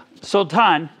 Tada.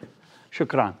 Sultan.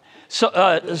 Shukran.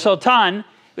 So, Sultan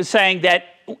was saying that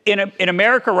in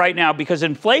America right now, because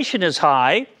inflation is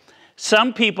high,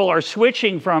 some people are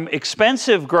switching from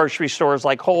expensive grocery stores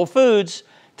like Whole Foods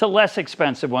to less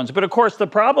expensive ones. But of course, the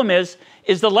problem is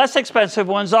the less expensive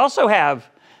ones also have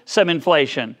some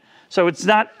inflation. So it's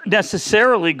not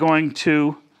necessarily going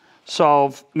to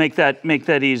make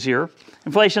that easier.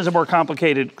 Inflation is a more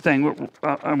complicated thing.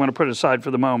 I'm going to put it aside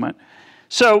for the moment.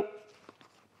 So,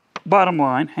 bottom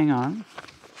line, hang on.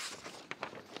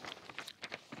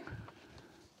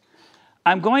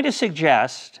 I'm going to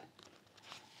suggest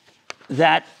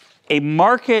that a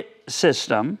market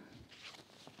system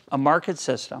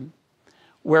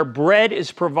where bread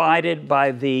is provided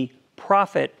by the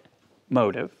profit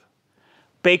motive,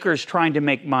 bakers trying to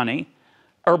make money.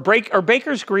 Are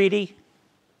bakers greedy?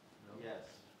 Yes.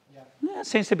 Yeah, there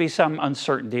seems to be some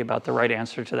uncertainty about the right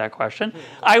answer to that question.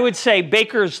 I would say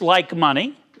bakers like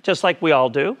money, just like we all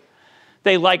do.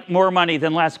 They like more money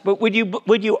than less. But would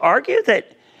you argue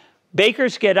that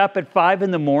bakers get up at 5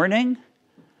 in the morning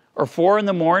or 4 in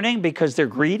the morning because they're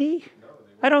greedy? No,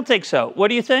 I don't think so. What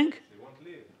do you think?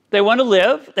 They want to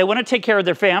live. They want to take care of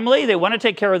their family. They want to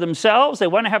take care of themselves. They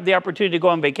want to have the opportunity to go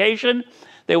on vacation.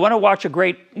 They want to watch a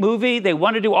great movie. They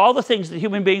want to do all the things that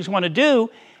human beings want to do.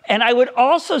 And I would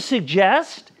also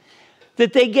suggest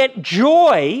that they get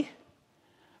joy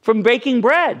from baking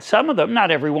bread. Some of them,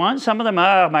 not everyone. Some of them,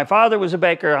 my father was a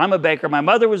baker, I'm a baker. My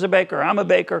mother was a baker, I'm a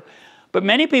baker. But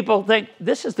many people think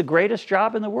this is the greatest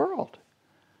job in the world.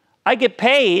 I get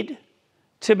paid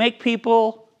to make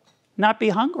people not be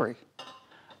hungry.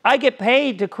 I get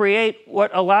paid to create what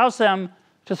allows them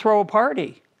to throw a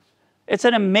party. It's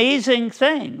an amazing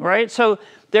thing, right? So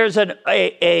there's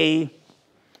the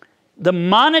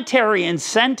monetary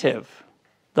incentive,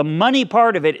 the money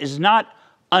part of it is not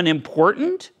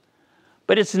unimportant,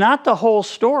 but it's not the whole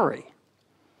story.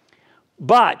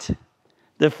 But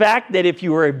the fact that if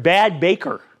you are a bad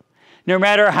baker, no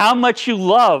matter how much you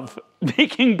love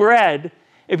baking bread,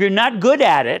 if you're not good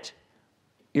at it,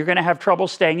 you're going to have trouble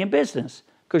staying in business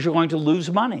because you're going to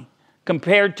lose money.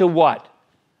 Compared to what?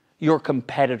 Your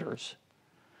competitors.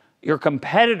 Your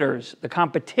competitors, the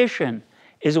competition,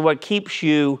 is what keeps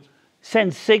you,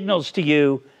 sends signals to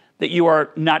you that you are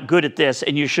not good at this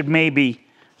and you should maybe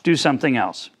do something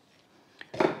else.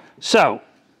 So,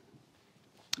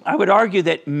 I would argue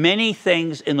that many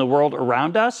things in the world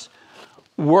around us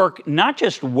work not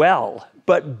just well,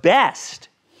 but best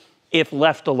if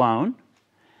left alone.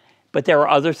 But there are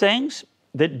other things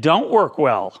that don't work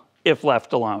well if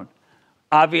left alone.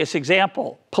 Obvious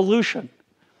example, pollution.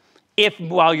 If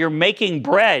while you're making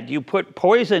bread, you put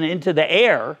poison into the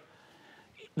air,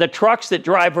 the trucks that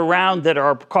drive around that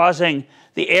are causing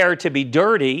the air to be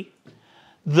dirty,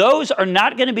 those are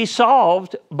not going to be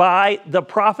solved by the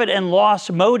profit and loss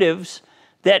motives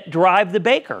that drive the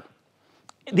baker.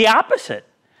 The opposite.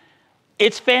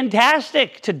 It's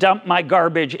fantastic to dump my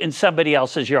garbage in somebody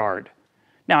else's yard.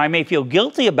 Now, I may feel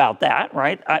guilty about that,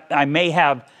 right? I may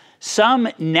have some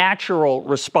natural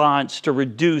response to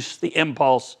reduce the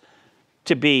impulse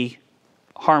to be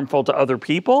harmful to other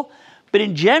people. But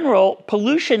in general,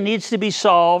 pollution needs to be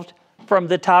solved from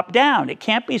the top down. It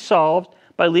can't be solved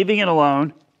by leaving it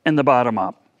alone and the bottom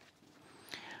up.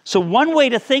 So one way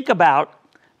to think about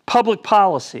public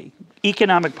policy,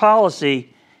 economic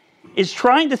policy, is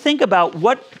trying to think about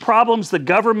what problems the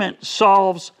government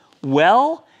solves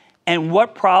well and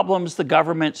what problems the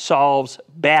government solves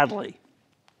badly.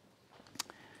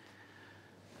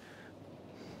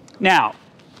 Now,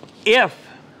 if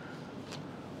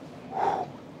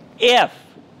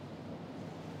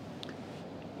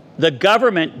the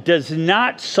government does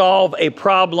not solve a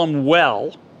problem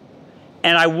well,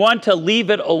 and I want to leave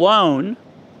it alone,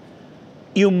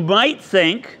 you might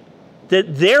think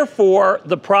that therefore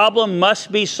the problem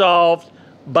must be solved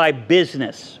by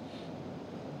business,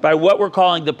 by what we're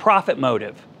calling the profit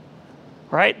motive,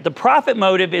 right? The profit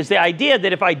motive is the idea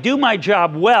that if I do my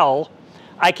job well,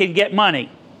 I can get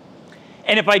money.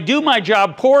 And if I do my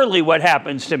job poorly, what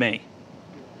happens to me?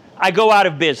 I go out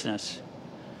of business.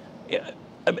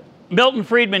 Milton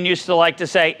Friedman used to like to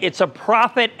say, it's a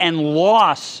profit and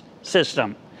loss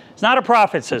system. It's not a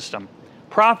profit system.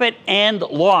 Profit and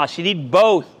loss. You need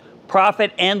both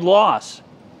profit and loss.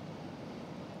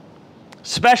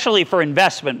 Especially for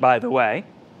investment, by the way.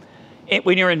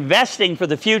 When you're investing for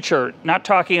the future, not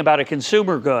talking about a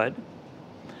consumer good,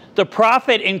 the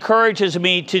profit encourages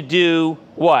me to do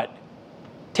what?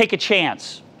 Take a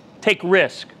chance, take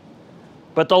risk.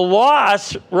 But the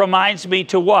loss reminds me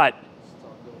to what?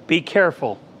 Be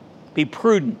careful, be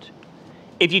prudent.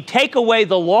 If you take away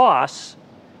the loss,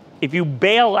 if you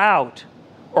bail out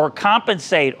or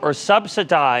compensate or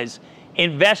subsidize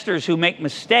investors who make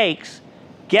mistakes,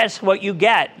 guess what you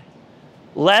get?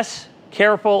 Less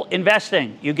careful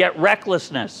investing. You get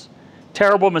recklessness.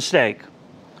 Terrible mistake.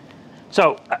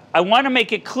 So I want to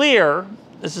make it clear,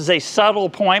 this is a subtle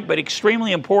point, but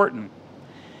extremely important,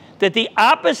 that the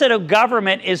opposite of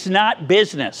government is not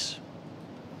business.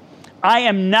 I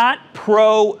am not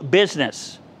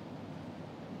pro-business.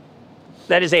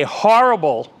 That is a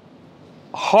horrible,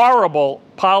 horrible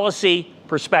policy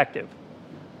perspective.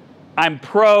 I'm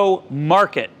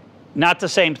pro-market, not the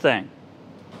same thing.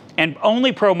 And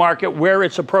only pro-market where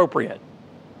it's appropriate.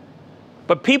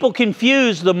 But people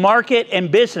confuse the market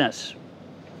and business.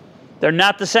 They're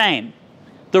not the same.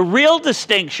 The real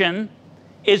distinction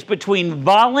is between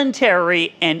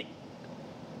voluntary and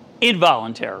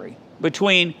involuntary,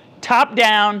 between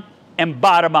top-down and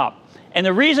bottom-up. And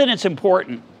the reason it's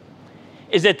important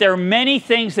is that there are many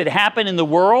things that happen in the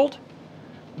world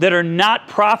that are not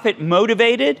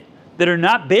profit-motivated, that are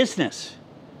not business,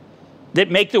 that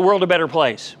make the world a better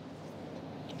place.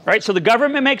 Right? So the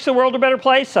government makes the world a better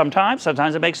place sometimes.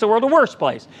 Sometimes it makes the world a worse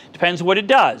place. Depends what it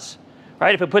does.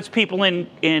 Right? If it puts people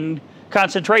in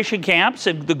concentration camps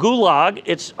and the gulag,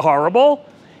 it's horrible.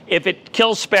 If it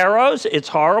kills sparrows, it's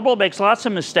horrible. Makes lots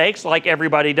of mistakes like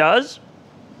everybody does.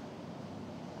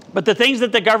 But the things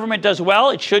that the government does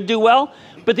well, it should do well.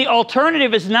 But the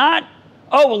alternative is not,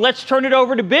 oh, well, let's turn it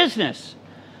over to business.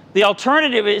 The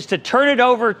alternative is to turn it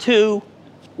over to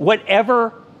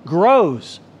whatever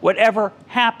grows, whatever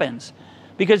happens.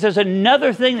 Because there's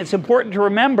another thing that's important to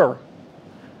remember.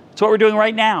 It's what we're doing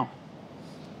right now.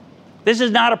 This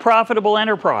is not a profitable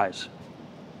enterprise.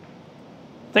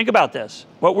 Think about this.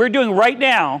 What we're doing right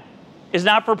now is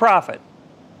not for profit.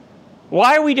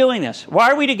 Why are we doing this? Why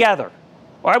are we together?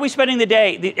 Why are we spending the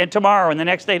day and tomorrow and the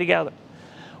next day together?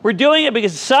 We're doing it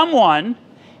because someone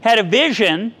had a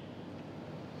vision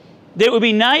that it would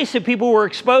be nice if people were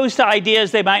exposed to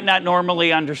ideas they might not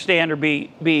normally understand or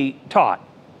be taught.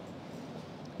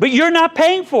 But you're not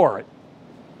paying for it.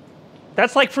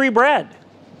 That's like free bread,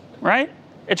 right?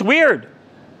 It's weird.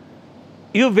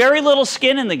 You have very little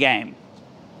skin in the game.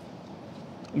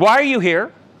 Why are you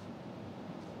here?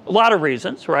 A lot of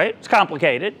reasons, right? It's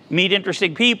complicated. Meet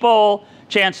interesting people,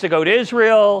 chance to go to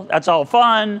Israel, that's all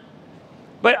fun.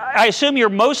 But I assume you're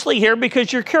mostly here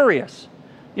because you're curious.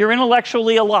 You're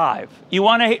intellectually alive. You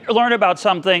want to learn about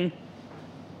something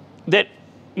that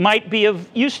might be of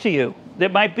use to you,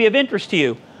 that might be of interest to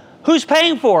you. Who's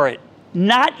paying for it?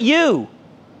 Not you.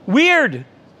 Weird.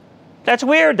 That's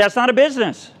weird. That's not a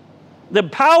business. The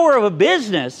power of a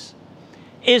business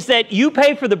is that you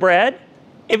pay for the bread.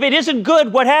 If it isn't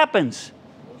good, what happens?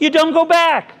 You don't go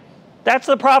back. That's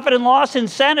the profit and loss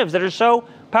incentives that are so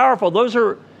powerful. Those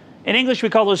are, in English, we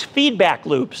call those feedback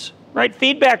loops, right?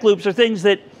 Feedback loops are things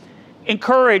that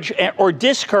encourage or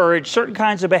discourage certain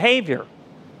kinds of behavior.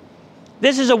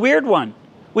 This is a weird one.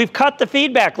 We've cut the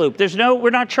feedback loop. We're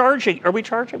not charging. Are we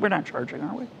charging? We're not charging,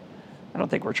 are we? I don't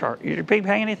think we're charging. You're paying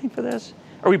anything for this?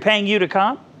 Are we paying you to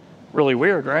come? Really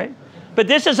weird, right? But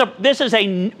this is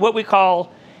what we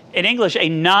call, in English, a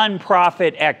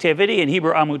non-profit activity. In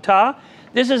Hebrew, amutah.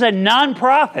 This is a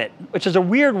non-profit, which is a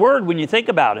weird word when you think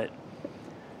about it.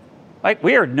 Like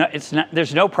weird. No, it's not.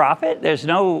 There's no profit. There's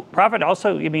no profit.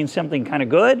 Also, you mean something kind of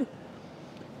good.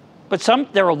 But some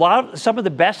of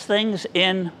the best things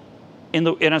in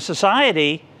a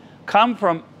society come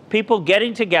from people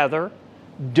getting together,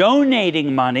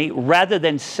 donating money rather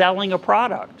than selling a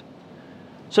product.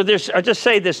 So I'll just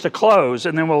say this to close,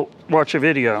 and then we'll watch a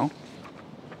video.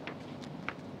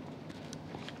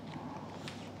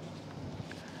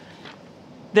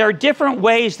 There are different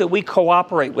ways that we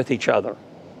cooperate with each other.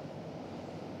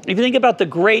 If you think about the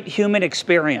great human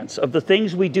experience of the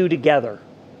things we do together,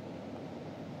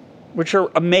 which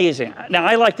are amazing. Now,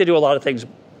 I like to do a lot of things.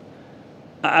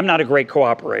 I'm not a great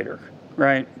cooperator,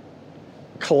 right?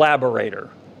 Collaborator,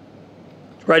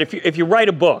 right? If you write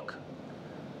a book,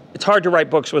 it's hard to write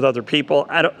books with other people.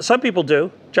 Some people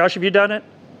do. Josh, have you done it?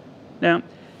 No? Have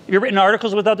you written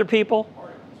articles with other people?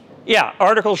 Yeah,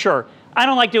 articles, sure. I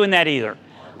don't like doing that either.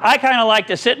 I kind of like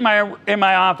to sit in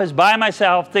my office by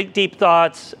myself, think deep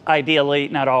thoughts, ideally,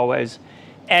 not always,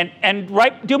 and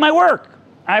do my work.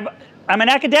 I'm an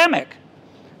academic.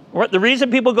 The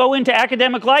reason people go into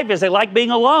academic life is they like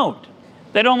being alone.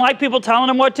 They don't like people telling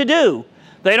them what to do.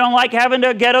 They don't like having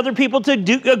to get other people to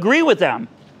agree with them.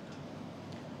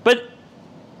 But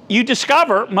you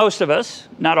discover, most of us,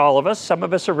 not all of us, some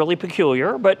of us are really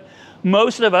peculiar, but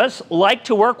most of us like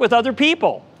to work with other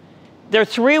people. There are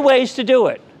 3 ways to do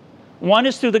it. One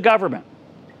is through the government,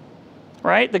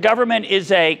 right? The government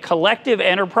is a collective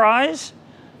enterprise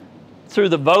through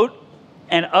the vote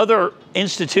and other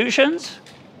institutions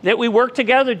that we work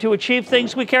together to achieve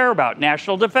things we care about,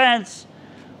 national defense,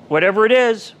 whatever it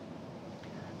is.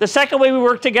 The second way we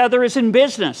work together is in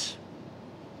business.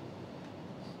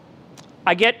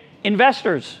 I get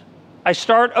investors. I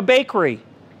start a bakery.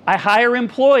 I hire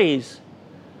employees,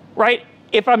 right?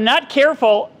 If I'm not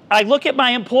careful, I look at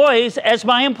my employees as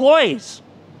my employees.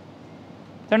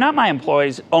 They're not my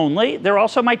employees only, they're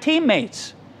also my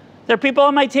teammates. They're people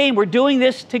on my team. We're doing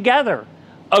this together.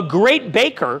 A great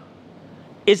baker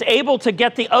is able to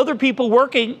get the other people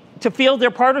working to feel they're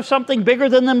part of something bigger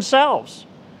than themselves,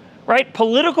 right?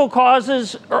 Political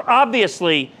causes are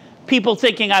obviously people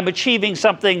thinking I'm achieving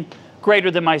something greater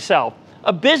than myself.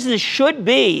 A business should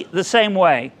be the same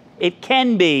way. It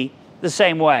can be the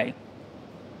same way.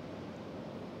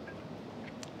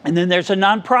 And then there's a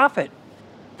nonprofit.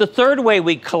 The third way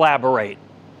we collaborate,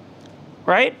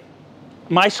 right?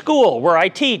 My school, where I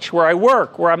teach, where I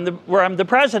work, where I'm the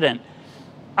president.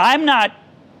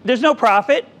 There's no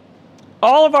profit.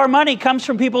 All of our money comes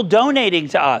from people donating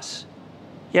to us.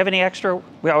 You have any extra?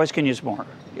 We always can use more.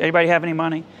 Anybody have any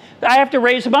money? I have to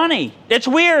raise money. It's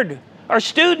weird. Our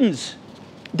students,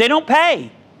 they don't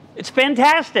pay. It's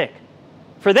fantastic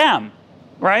for them,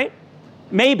 right?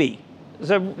 Maybe.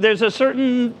 There's a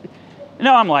certain,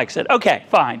 Noam likes it. Okay,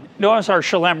 fine. Noam's our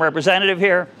Shalem representative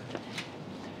here.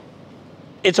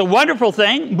 It's a wonderful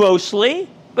thing, mostly,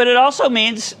 but it also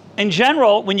means, in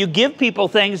general, when you give people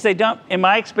things, they don't, in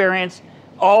my experience,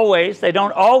 they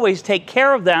don't always take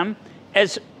care of them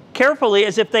as carefully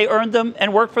as if they earned them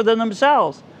and worked for them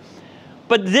themselves.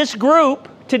 But this group,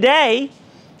 today,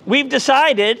 we've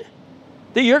decided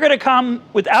that you're going to come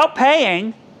without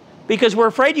paying because we're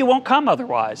afraid you won't come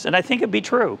otherwise. And I think it'd be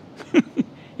true.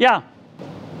 Yeah.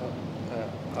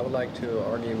 I would like to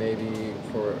argue maybe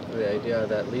for the idea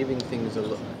that leaving things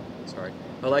alone. Sorry.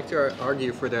 I'd like to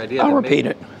argue for the idea I'll repeat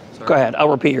it. Sorry. Go ahead. I'll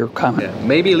repeat your comment. Yeah.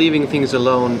 Maybe leaving things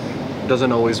alone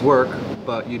doesn't always work,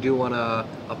 but you do want to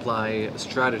apply a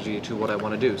strategy to what I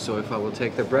want to do. So if I will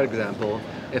take the bread example,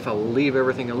 if I will leave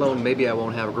everything alone, maybe I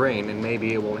won't have grain and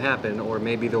maybe it won't happen, or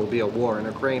maybe there will be a war in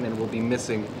Ukraine and we'll be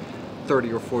missing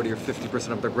 30 or 40 or 50%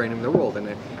 of the grain in the world.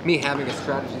 And me having a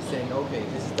strategy saying, okay,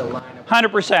 this is the line of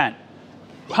 100%.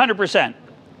 100%.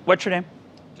 What's your name?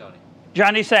 Johnny.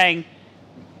 Johnny's saying,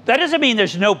 that doesn't mean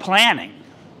there's no planning,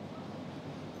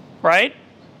 right?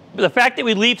 But the fact that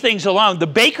we leave things alone, the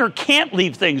baker can't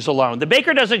leave things alone. The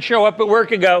baker doesn't show up at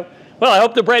work and go, well, I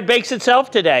hope the bread bakes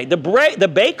itself today. The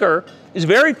baker is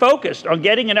very focused on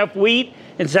getting enough wheat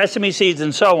and sesame seeds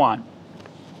and so on.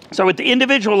 So at the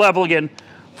individual level, again,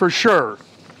 for sure.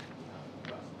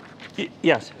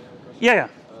 Yes. Yeah.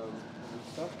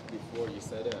 Before you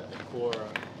said the core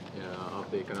of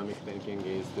the economic thinking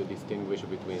is to distinguish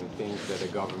between things that the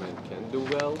government can do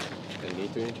well and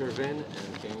need to intervene, and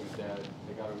things that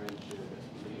the government should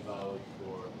leave out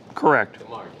for Correct. the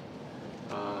market.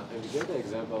 And you give the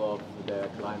example of the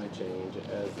climate change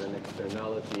as an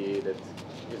externality that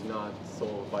is not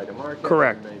solved by the market.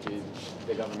 Correct. Maybe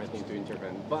the government needs to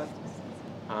intervene. But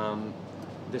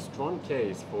the strong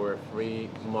case for a free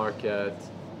market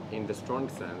in the strong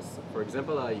sense, for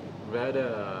example, I read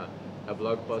a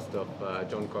blog post of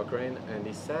John Cochrane, and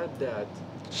he said that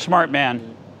Smart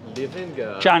man. living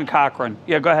John Cochrane.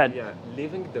 Yeah, go ahead. yeah,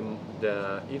 leaving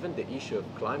even the issue of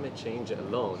climate change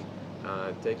alone,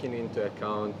 taking into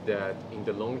account that in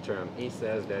the long term, he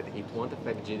says that it won't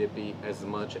affect GDP as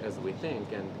much as we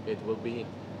think, and it will be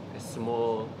a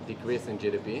small decrease in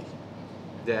GDP,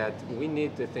 that we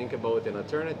need to think about an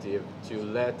alternative to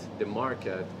let the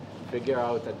market figure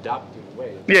out adaptive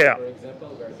ways. Yeah. For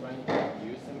example, we're trying to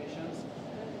reduce emissions,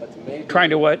 but maybe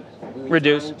Trying to what? we're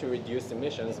Reduce? trying to reduce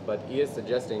emissions, but he is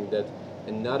suggesting that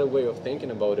another way of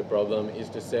thinking about the problem is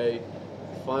to say,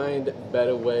 find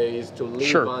better ways to live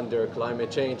Sure. under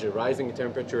climate change, rising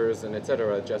temperatures, and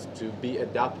etc., just to be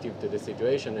adaptive to the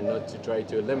situation and not to try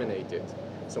to eliminate it.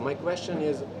 So my question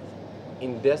is,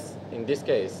 in this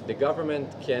case, the government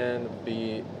can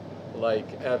be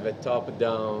like have a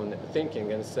top-down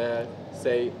thinking and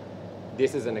say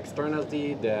this is an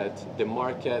externality that the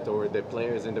market or the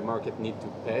players in the market need to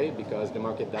pay because the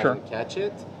market doesn't catch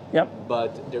it. Yep.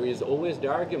 But there is always the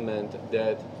argument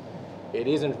that it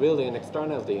isn't really an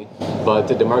externality, but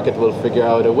the market will figure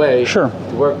out a way to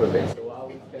work with it. So how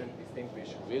we can distinguish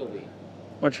really?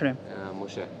 What's your name?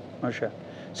 Moshe. Moshe.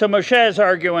 So Moshe is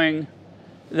arguing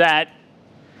that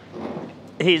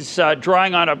he's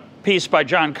drawing on a piece by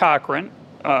John Cochrane,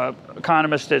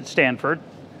 economist at Stanford,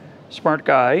 smart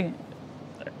guy,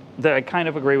 that I kind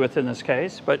of agree with in this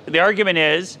case. But the argument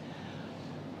is,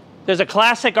 there's a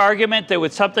classic argument that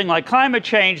with something like climate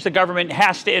change, the government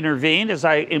has to intervene, as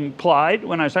I implied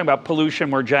when I was talking about pollution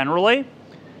more generally.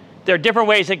 There are different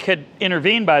ways it could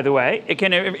intervene, by the way. It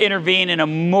can intervene in a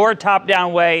more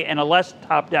top-down way and a less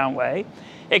top-down way.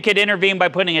 It could intervene by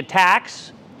putting a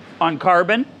tax on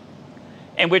carbon,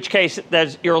 in which case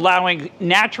you're allowing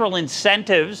natural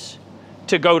incentives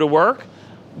to go to work.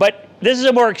 But this is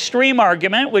a more extreme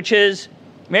argument, which is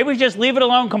maybe we just leave it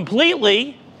alone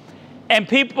completely and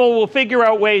people will figure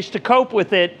out ways to cope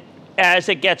with it as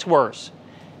it gets worse.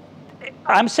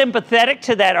 I'm sympathetic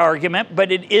to that argument,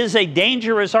 but it is a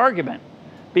dangerous argument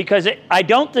because I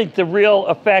don't think the real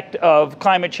effect of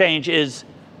climate change is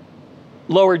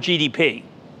lower GDP.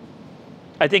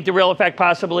 I think the real effect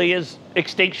possibly is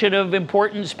extinction of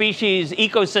important species,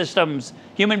 ecosystems,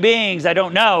 human beings, I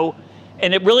don't know.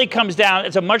 And it really comes down,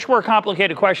 it's a much more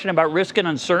complicated question about risk and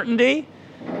uncertainty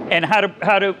and how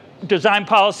to design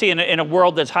policy in a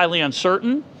world that's highly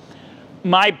uncertain.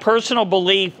 My personal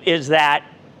belief is that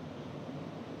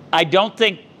I don't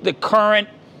think the current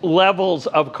levels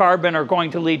of carbon are going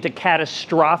to lead to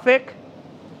catastrophic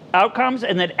outcomes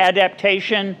and that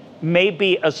adaptation may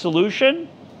be a solution.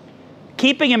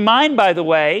 Keeping in mind, by the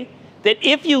way, that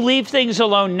if you leave things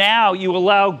alone now, you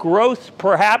allow growth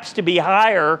perhaps to be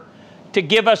higher to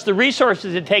give us the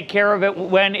resources to take care of it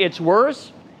when it's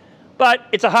worse. But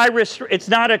it's a high risk, that's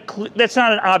not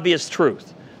an obvious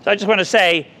truth. So I just want to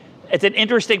say, it's an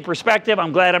interesting perspective.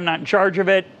 I'm glad I'm not in charge of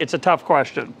it. It's a tough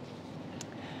question.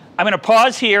 I'm going to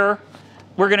pause here.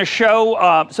 We're going to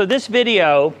show, so this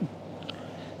video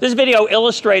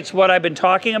illustrates what I've been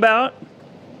talking about.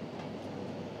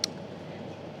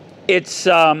 It's,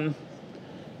 the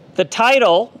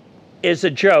title is a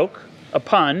joke, a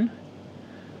pun.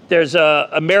 There's an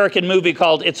American movie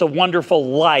called It's a Wonderful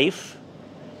Life.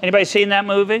 Anybody seen that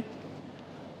movie?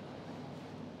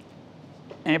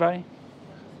 Anybody?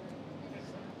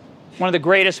 One of the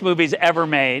greatest movies ever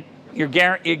made. You're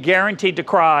guaranteed to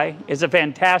cry. It's a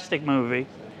fantastic movie.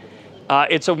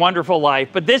 It's a Wonderful Life.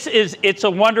 But this is It's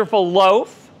a Wonderful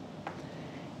Loaf.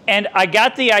 And I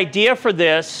got the idea for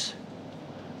this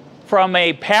from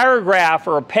a paragraph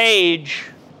or a page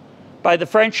by the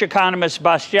French economist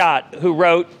Bastiat, who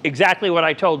wrote exactly what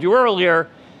I told you earlier,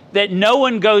 that no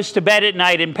one goes to bed at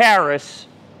night in Paris,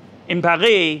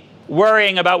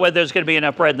 worrying about whether there's going to be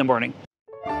enough bread in the morning.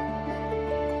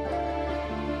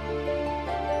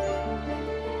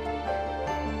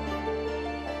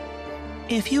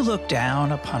 If you look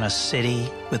down upon a city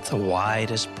with the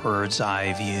widest bird's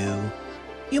eye view,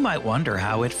 you might wonder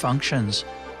how it functions.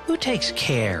 Who takes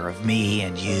care of me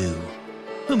and you?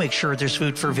 Who makes sure there's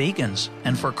food for vegans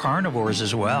and for carnivores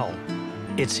as well?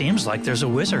 It seems like there's a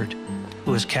wizard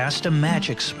who has cast a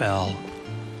magic spell.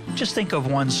 Just think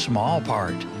of one small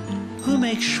part. Who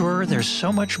makes sure there's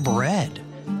so much bread?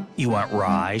 You want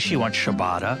rye, you want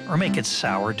ciabatta, or make it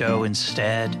sourdough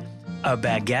instead? A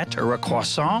baguette or a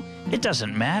croissant? It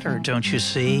doesn't matter, don't you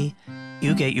see?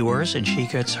 You get yours and she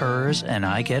gets hers and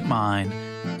I get mine.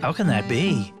 How can that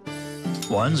be?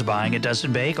 One's buying a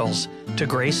dozen bagels to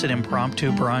grace an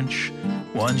impromptu brunch.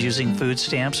 One's using food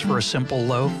stamps for a simple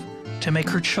loaf to make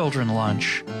her children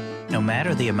lunch. No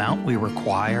matter the amount we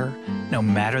require, no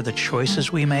matter the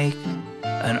choices we make,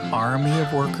 an army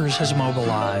of workers has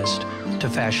mobilized to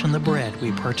fashion the bread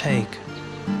we partake.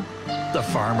 The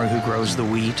farmer who grows the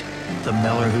wheat, the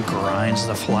miller who grinds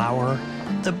the flour,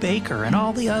 the baker and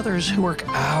all the others who work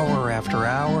hour after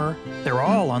hour, they're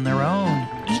all on their own,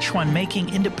 each one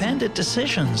making independent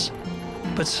decisions.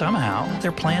 But somehow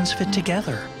their plans fit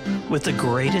together with the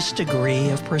greatest degree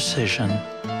of precision.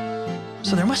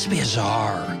 So there must be a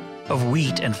czar of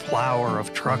wheat and flour,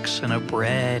 of trucks and of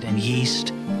bread and yeast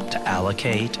to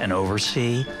allocate and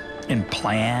oversee and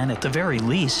plan at the very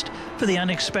least for the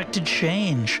unexpected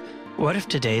change. What if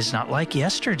today's not like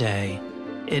yesterday?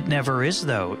 It never is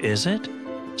though, is it?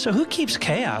 So who keeps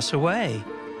chaos away?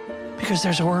 Because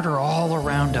there's order all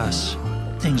around us.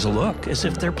 Things look as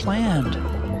if they're planned,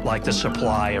 like the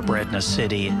supply of bread in a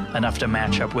city, enough to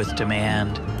match up with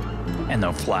demand. And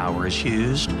though flour is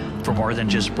used for more than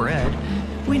just bread,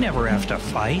 We never have to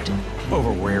fight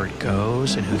over where it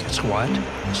goes and who gets what.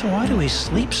 So why do we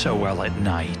sleep so well at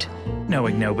night,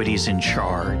 knowing nobody's in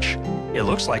charge? It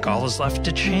looks like all is left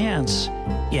to chance.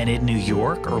 Yet in New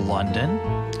York or London,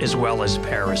 as well as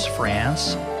Paris,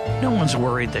 France, no one's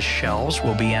worried the shelves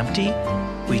will be empty.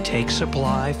 We take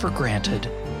supply for granted.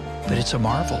 But it's a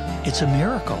marvel, it's a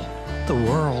miracle. The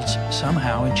world's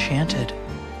somehow enchanted.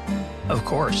 Of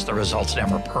course, the result's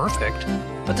never perfect,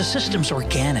 but the system's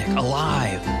organic,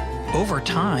 alive. Over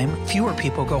time, fewer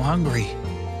people go hungry,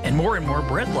 and more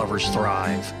bread lovers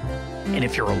thrive. And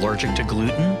if you're allergic to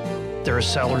gluten, there are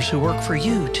sellers who work for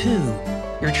you, too.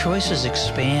 Your choices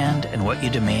expand, and what you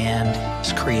demand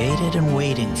is created and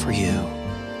waiting for you.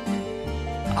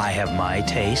 I have my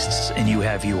tastes, and you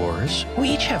have yours. We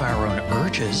each have our own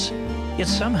urges, yet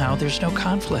somehow there's no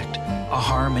conflict. A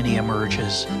harmony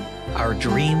emerges. Our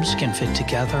dreams can fit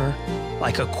together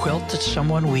like a quilt that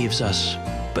someone weaves us.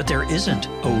 But there isn't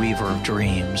a weaver of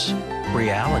dreams.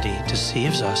 Reality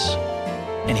deceives us.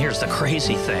 And here's the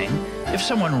crazy thing. If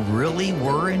someone really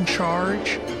were in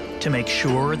charge to make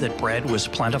sure that bread was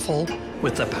plentiful,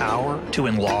 with the power to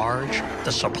enlarge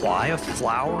the supply of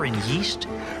flour and yeast,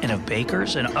 and of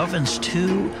bakers and ovens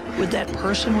too, would that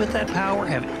person with that power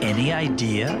have any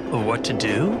idea of what to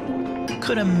do?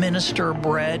 Could a minister of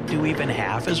bread do even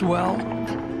half as well?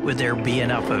 Would there be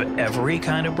enough of every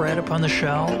kind of bread upon the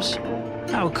shelves?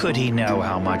 How could he know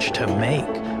how much to make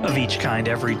of each kind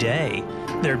every day?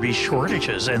 There'd be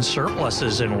shortages and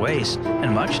surpluses and waste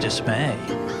and much dismay.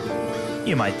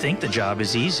 You might think the job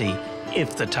is easy.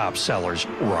 If the top seller's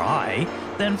rye,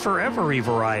 then for every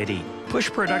variety, push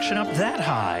production up that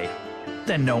high.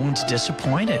 Then no one's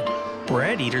disappointed.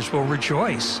 Bread eaters will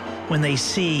rejoice when they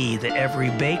see that every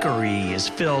bakery is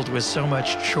filled with so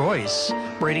much choice.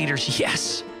 Bread eaters,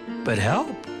 yes, but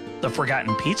help. The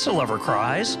forgotten pizza lover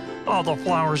cries, all the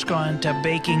flour's gone to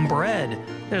baking bread.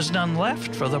 There's none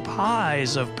left for the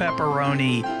pies of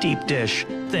pepperoni, deep dish,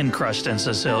 thin crust, and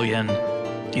Sicilian.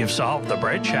 You've solved the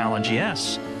bread challenge,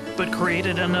 yes, but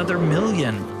created another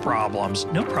million problems.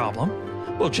 No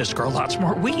problem. We'll just grow lots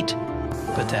more wheat.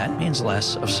 But that means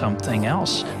less of something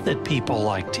else that people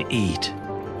like to eat,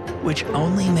 which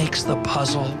only makes the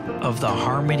puzzle of the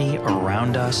harmony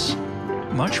around us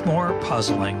much more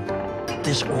puzzling.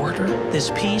 This order,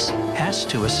 this peace has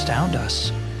to astound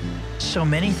us. So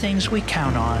many things we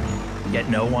count on, yet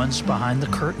no one's behind the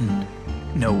curtain.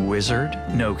 No wizard,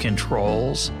 no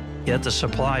controls, yet the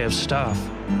supply of stuff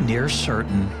near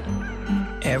certain.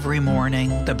 Every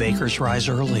morning, the bakers rise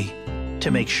early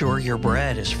to make sure your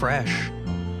bread is fresh.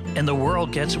 And the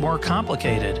world gets more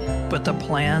complicated, but the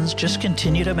plans just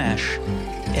continue to mesh.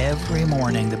 Every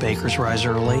morning, the bakers rise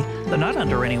early. They're not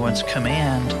under anyone's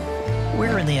command.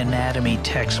 Where in the anatomy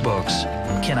textbooks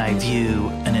can I view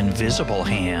an invisible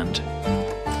hand?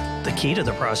 The key to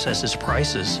the process is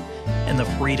prices and the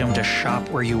freedom to shop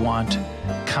where you want.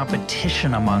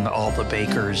 Competition among all the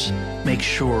bakers. Make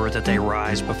sure that they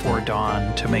rise before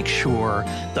dawn, to make sure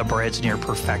the bread's near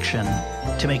perfection,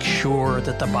 to make sure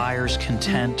that the buyer's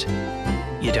content.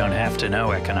 You don't have to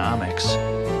know economics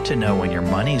to know when your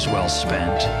money's well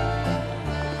spent.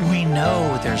 We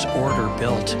know there's order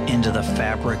built into the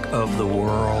fabric of the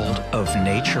world, of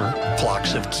nature,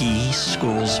 flocks of geese,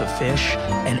 schools of fish,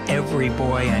 and every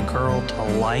boy and girl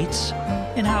delights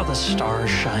in how the stars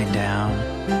shine down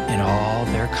in all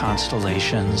their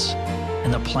constellations,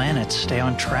 and the planets stay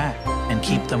on track and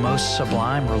keep the most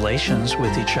sublime relations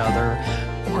with each other.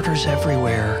 Orders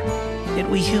everywhere, yet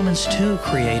we humans too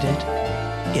create it.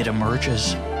 It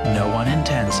emerges, no one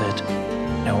intends it,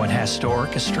 no one has to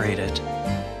orchestrate it.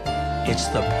 It's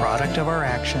the product of our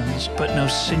actions, but no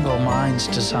single mind's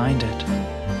designed it.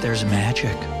 There's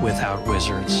magic without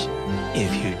wizards,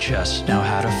 if you just know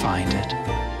how to find it.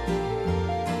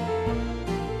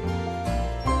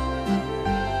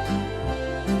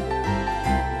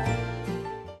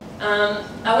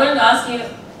 I wanted to ask you,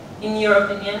 in your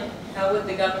opinion, how would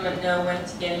the government know when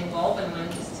to get involved and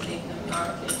when just to leave the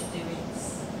market to do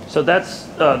it? So that's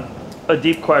a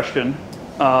deep question.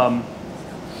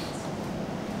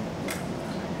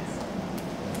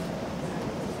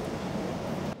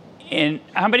 And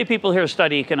how many people here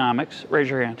study economics? Raise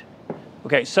your hand.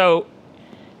 Okay, so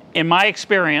in my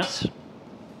experience,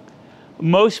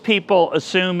 most people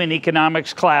assume in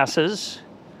economics classes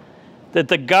that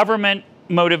the government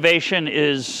motivation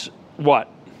is what?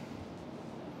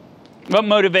 What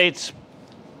motivates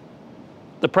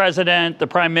the president, the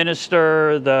prime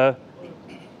minister, the...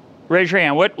 Raise your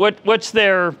hand. What's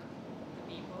their...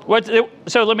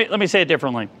 So let me say it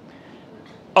differently.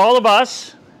 All of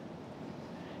us,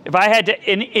 if I had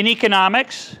to, in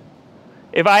economics,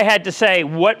 if I had to say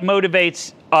what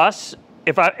motivates us,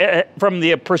 if I, from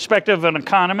the perspective of an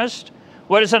economist,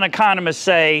 what does an economist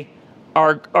say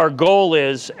our goal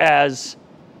is as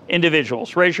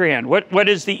individuals? Raise your hand. What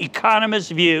is the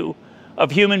economist's view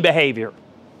of human behavior?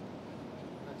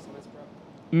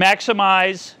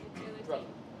 Maximize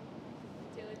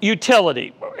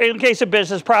utility. In the case of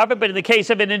business, profit, but in the case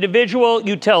of an individual,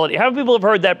 utility. How many people have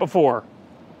heard that before?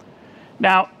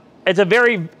 Now, it's a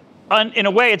very, in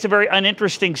a way, it's a very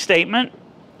uninteresting statement.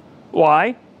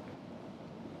 Why?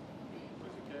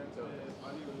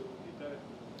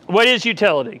 What is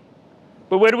utility?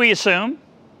 But what do we assume?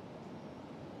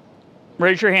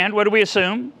 Raise your hand. What do we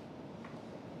assume?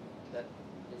 That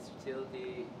this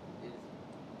utility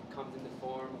comes in the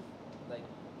form of like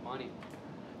money.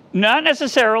 Not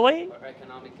necessarily. Or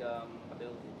economic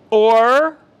ability.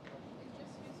 Or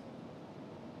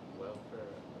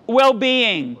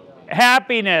well-being,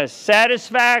 happiness,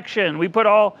 satisfaction. We put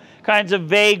all kinds of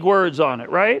vague words on it,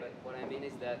 right? But what I mean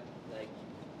is that like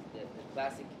the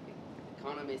classic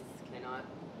economists cannot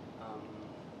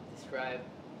describe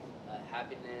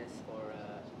happiness or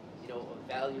you know,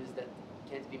 values that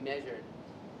can't be measured.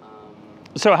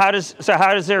 So how does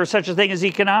there such a thing as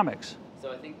economics?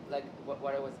 So I think like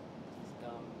what I was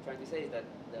trying to say is that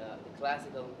the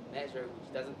classical measure,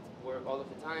 which doesn't work all of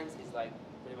the times, is like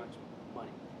pretty much money.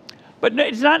 But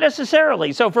it's not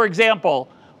necessarily. So for example,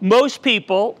 most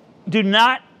people do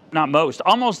not most,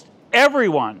 almost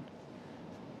everyone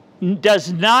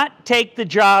does not take the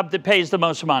job that pays the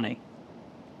most money,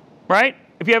 right?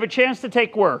 If you have a chance to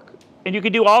take work and you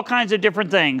can do all kinds of different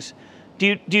things,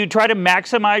 do you try to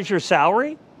maximize your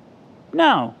salary?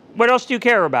 No. What else do you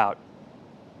care about?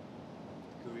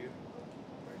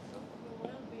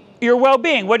 Your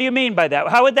well-being. What do you mean by that?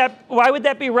 Why would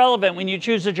that be relevant when you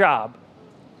choose a job?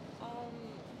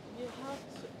 You have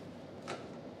to,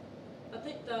 I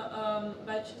think that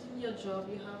by choosing your job,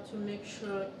 you have to make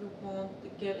sure you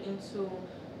won't get into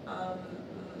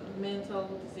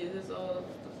mental diseases or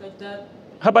stuff like that.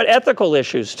 How about ethical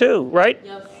issues too, right?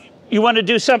 Yes. You want to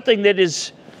do something that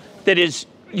is,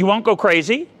 you won't go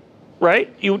crazy,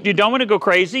 right? You don't want to go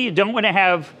crazy. You don't want to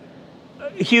have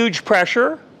huge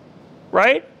pressure,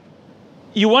 right?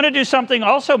 You want to do something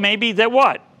also maybe that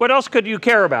what? What else could you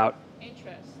care about?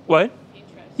 Interest. What?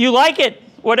 Interest. You like it.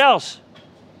 What else?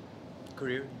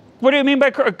 Career. What do you mean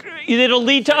by career? It'll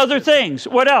lead to other things.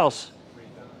 What else?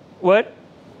 What?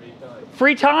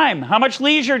 Free time. How much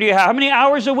leisure do you have? How many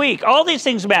hours a week? All these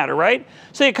things matter, right?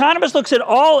 So the economist looks at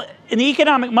all, in the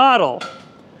economic model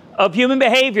of human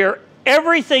behavior,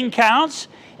 everything counts,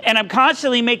 and I'm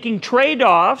constantly making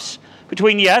trade-offs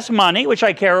between, yes, money, which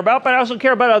I care about, but I also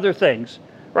care about other things,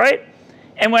 right?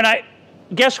 And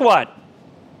guess what?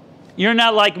 You're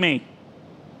not like me.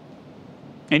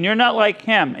 And you're not like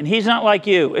him, and he's not like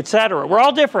you, etc. We're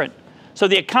all different. So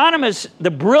the economist,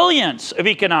 the brilliance of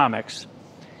economics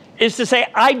is to say,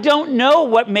 I don't know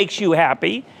what makes you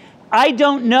happy. I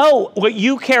don't know what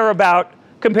you care about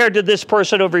compared to this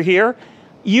person over here.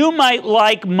 You might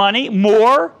like money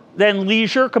more than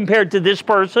leisure compared to this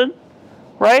person,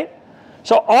 right?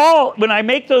 So when I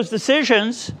make those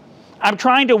decisions, I'm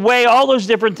trying to weigh all those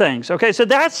different things. Okay, so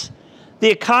that's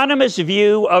the economist's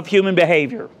view of human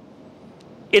behavior.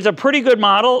 It's a pretty good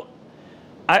model.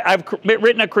 I've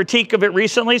written a critique of it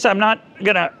recently, so I'm not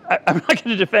gonna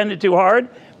defend it too hard.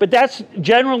 But that's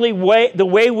generally the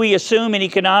way we assume in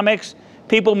economics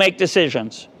people make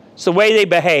decisions. It's the way they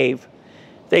behave.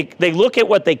 They look at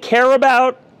what they care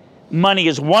about. Money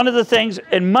is one of the things,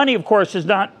 and money, of course, is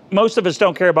not. Most of us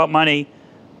don't care about money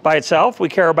by itself. We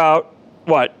care about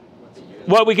what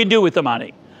we can do with the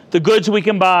money, the goods we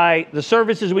can buy, the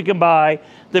services we can buy,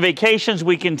 the vacations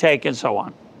we can take, and so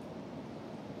on.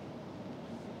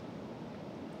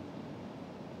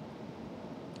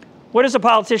 What does a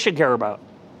politician care about?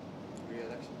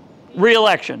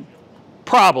 Re-election.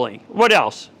 Probably. What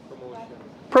else?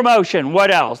 Promotion.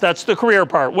 What else? That's the career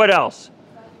part. What else?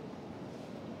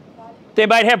 They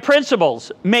might have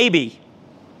principles. Maybe.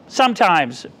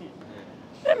 Sometimes.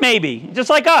 Maybe. Just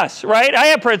like us, right? I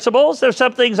have principles. There's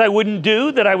some things I wouldn't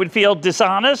do that I would feel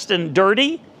dishonest and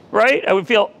dirty, right? I would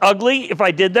feel ugly if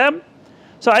I did them.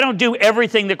 So I don't do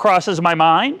everything that crosses my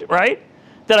mind, right?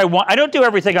 I don't do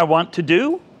everything I want to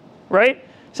do, right?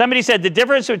 Somebody said the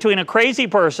difference between a crazy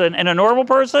person and a normal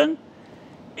person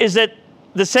is that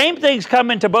the same things come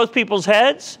into both people's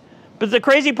heads, but the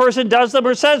crazy person does them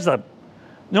or says them.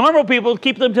 Normal people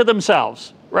keep them to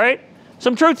themselves, right?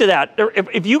 Some truth to that.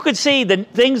 If you could see the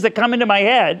things that come into my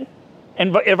head,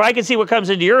 and if I could see what comes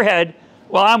into your head,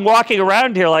 well, I'm walking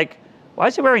around here like, Why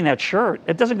is he wearing that shirt?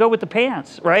 It doesn't go with the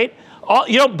pants, right?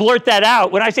 You don't blurt that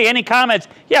out. When I say any comments,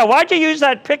 yeah, why'd you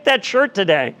pick that shirt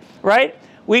today, right?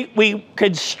 We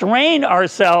constrain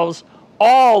ourselves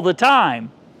all the time.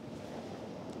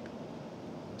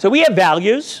 So we have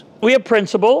values, we have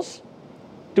principles.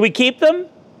 Do we keep them?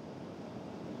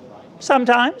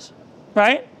 Sometimes,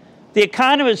 right? The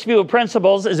economist's view of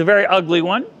principles is a very ugly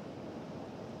one.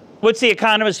 What's the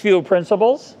economist's view of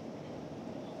principles?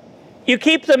 You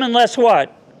keep them unless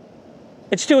what?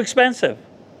 It's too expensive,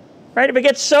 right? If it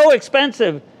gets so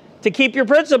expensive to keep your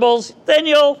principles, then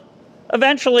you'll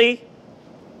eventually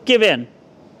give in.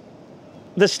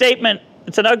 The statement,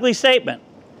 it's an ugly statement.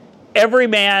 Every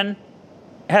man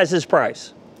has his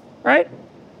price, right?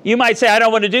 You might say, I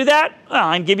don't want to do that. Well,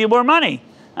 I can give you more money.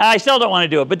 I still don't want to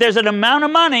do it. But there's an amount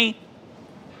of money,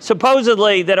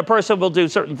 supposedly, that a person will do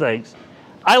certain things.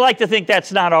 I like to think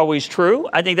that's not always true.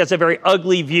 I think that's a very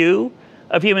ugly view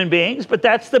of human beings, but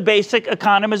that's the basic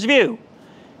economist view,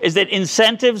 is that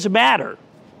incentives matter,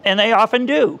 and they often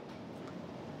do.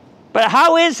 But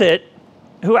how is it,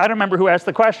 I don't remember who asked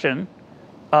the question.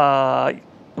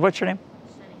 What's your name?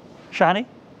 Shani?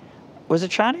 Was it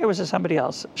Shani or was it somebody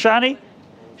else? Shani?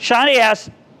 Shani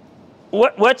asked,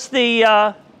 what's the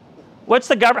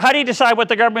government, how do you decide what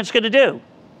the government's going to do?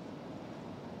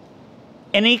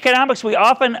 In economics, we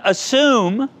often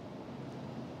assume,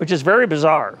 which is very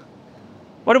bizarre.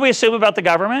 What do we assume about the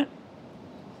government?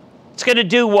 It's going to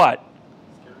do what?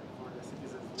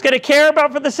 It's going to care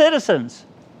about for the citizens.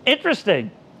 Interesting.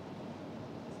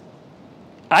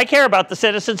 I care about the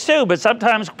citizens too, but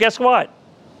sometimes, guess what?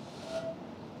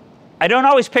 I don't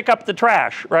always pick up the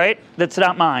trash, right? That's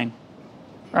not mine,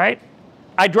 right?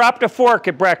 I dropped a fork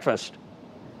at breakfast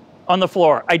on the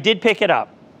floor. I did pick it up.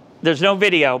 There's no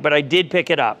video, but I did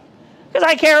pick it up because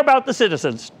I care about the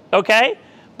citizens, okay?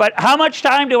 But how much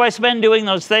time do I spend doing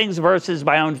those things versus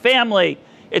my own family,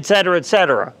 et cetera, et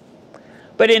cetera?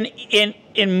 But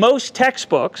in most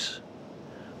textbooks,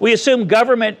 we assume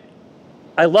government,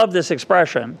 I love this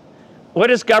expression,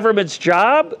 what is government's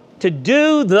job? To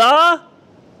do the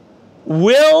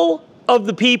will of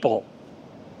the people.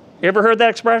 You ever heard that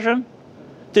expression?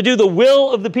 To do the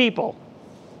will of the people.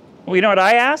 Well, you know what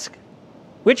I ask?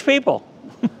 Which people?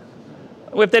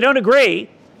 If they don't agree,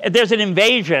 if there's an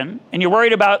invasion and you're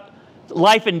worried about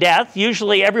life and death,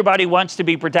 usually everybody wants to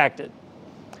be protected.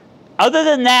 Other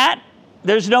than that,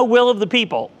 there's no will of the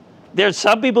people. There's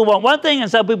some people want one thing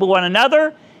and some people want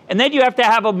another, and then you have to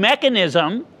have a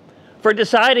mechanism for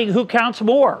deciding who counts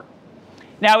more.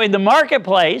 Now, in the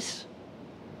marketplace,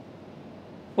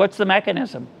 what's the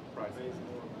mechanism?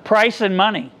 Price and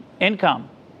money, income.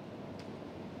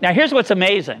 Now, here's what's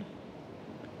amazing.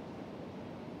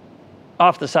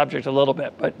 Off the subject a little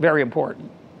bit, but very important.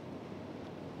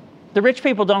 The rich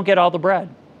people don't get all the bread.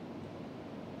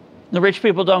 The rich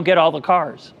people don't get all the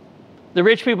cars. The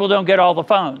rich people don't get all the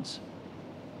phones.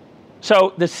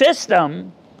 So the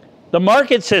system, the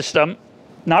market system,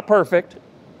 not perfect,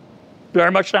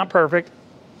 very much not perfect.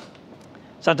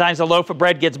 Sometimes a loaf of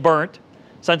bread gets burnt.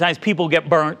 Sometimes people get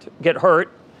burnt, get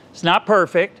hurt. It's not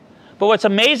perfect. But what's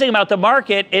amazing about the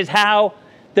market is how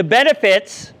the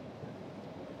benefits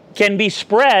can be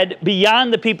spread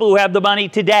beyond the people who have the money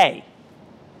today.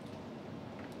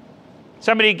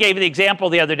 Somebody gave the example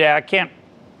the other day. I can't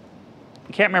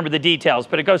remember the details,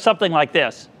 but it goes something like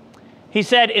this. He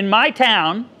said, in my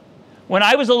town, when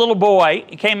I was a little boy,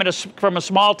 he came from a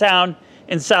small town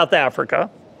in South Africa.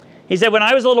 He said, when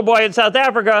I was a little boy in South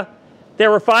Africa, there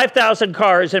were 5,000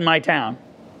 cars in my town.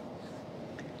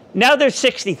 Now there's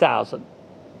 60,000.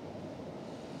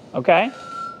 Okay?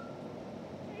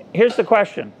 Here's the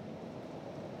question.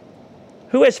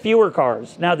 Who has fewer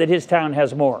cars now that his town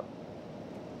has more?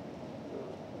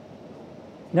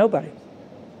 Nobody.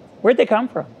 Where'd they come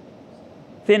from?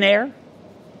 Thin air?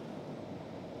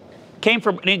 Came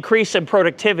from an increase in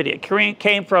productivity. It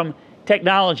came from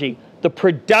technology. The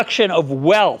production of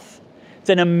wealth. It's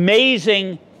an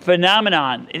amazing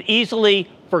phenomenon. It's easily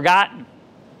forgotten.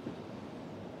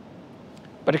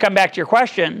 But to come back to your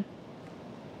question,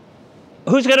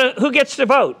 who gets to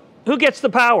vote? Who gets the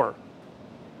power?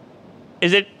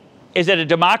 Is it a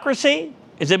democracy?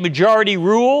 Is it majority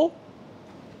rule?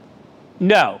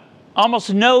 No.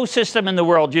 Almost no system in the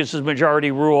world uses majority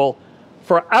rule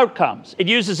for outcomes. It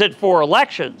uses it for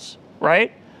elections,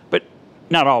 right? But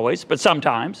not always, but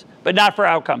sometimes, but not for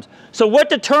outcomes. So what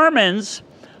determines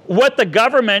what the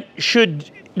government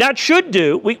should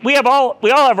do? We all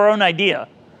have our own idea,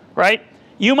 right?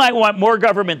 You might want more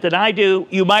government than I do.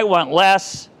 You might want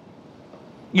less.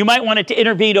 You might want it to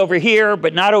intervene over here,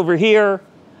 but not over here.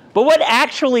 But what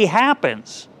actually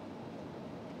happens?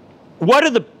 What are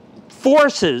the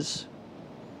forces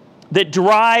that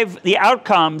drive the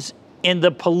outcomes in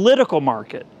the political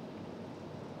market.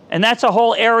 And that's a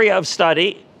whole area of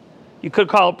study. You could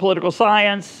call it political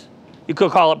science. You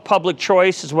could call it public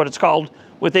choice, is what it's called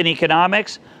within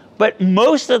economics. But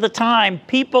most of the time,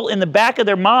 people in the back of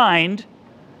their mind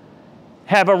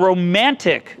have a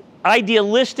romantic,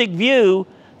 idealistic view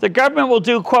the government will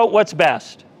do, quote, what's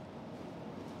best.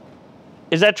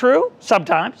 Is that true?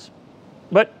 Sometimes,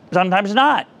 but sometimes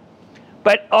not.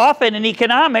 But often in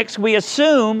economics, we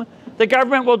assume the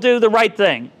government will do the right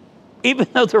thing, even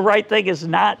though the right thing is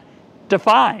not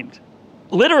defined,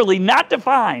 literally not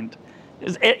defined.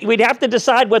 We'd have to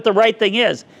decide what the right thing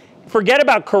is. Forget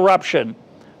about corruption.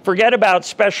 Forget about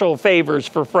special favors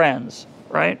for friends,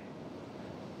 right?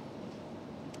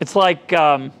 It's like,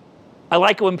 I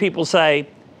like it when people say,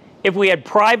 if we had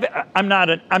private, I'm not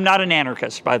an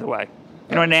anarchist, by the way.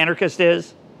 You know what an anarchist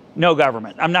is? No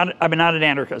government. I'm not an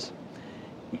anarchist.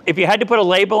 If you had to put a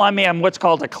label on me, I'm what's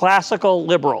called a classical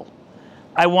liberal.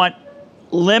 I want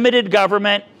limited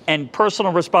government and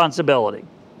personal responsibility.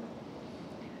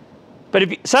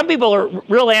 But some people are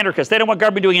real anarchists. They don't want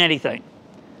government doing anything.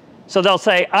 So they'll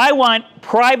say, I want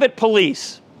private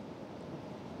police.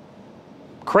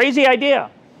 Crazy idea.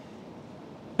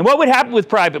 And what would happen with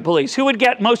private police? Who would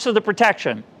get most of the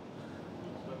protection?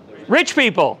 Rich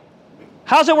people.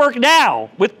 How's it work now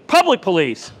with public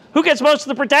police? Who gets most of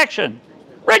the protection?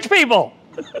 Rich people.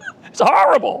 It's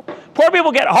horrible. Poor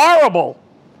people get horrible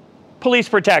police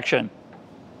protection.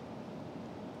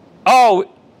 Oh,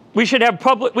 we should have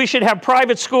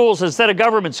private schools instead of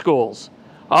government schools.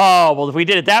 Oh, well, if we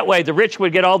did it that way, the rich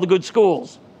would get all the good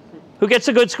schools. Who gets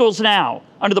the good schools now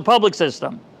under the public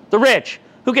system? The rich.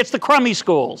 Who gets the crummy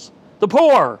schools? The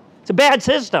poor. It's a bad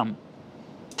system.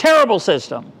 Terrible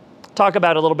system. Talk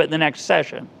about it a little bit in the next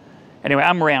session. Anyway,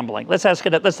 I'm rambling. Let's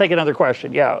take another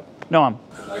question. Yeah, Noam.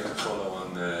 I'd like to follow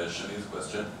on Shani's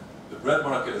question. The bread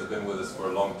market has been with us for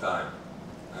a long time,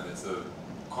 and it's a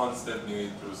constant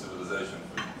need through civilization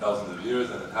for thousands of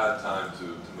years, and it had time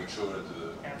to mature into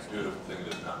the beautiful thing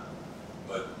it is now.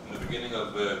 But in the beginning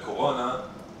of Corona,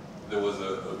 there was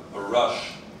a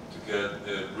rush to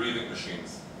get breathing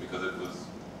machines, because it was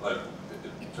like,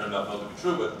 it turned out not to be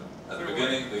true, but at the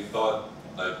beginning they thought,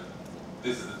 like,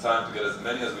 this is the time to get as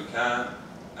many as we can,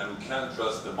 and we can't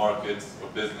trust the markets or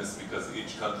business because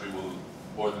each country will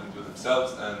order into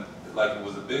themselves, and like it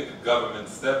was a big government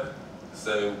step to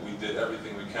say we did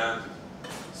everything we can to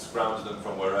scrounge them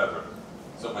from wherever.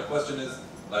 So my question is,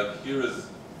 like, here is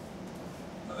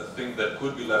a thing that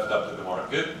could be left up to the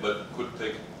market, but could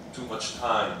take too much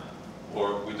time,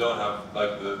 or we don't have,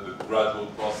 like, the gradual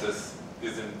process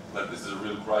isn't, like, this is a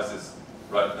real crisis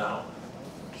right now.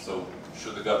 So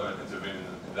should the government intervene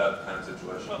in that kind of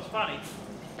situation? Well, it's funny.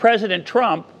 President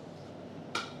Trump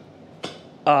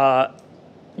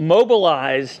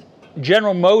mobilized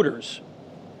General Motors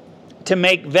to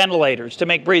make ventilators, to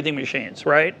make breathing machines,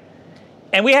 right?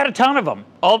 And we had a ton of them,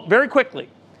 all very quickly.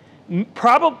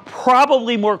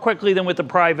 Probably more quickly than with the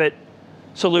private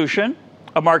solution,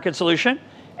 a market solution.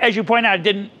 As you point out,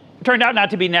 it turned out not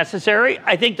to be necessary.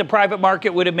 I think the private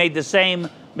market would have made the same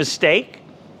mistake.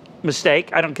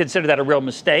 I don't consider that a real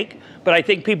mistake, but I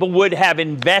think people would have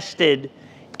invested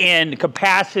in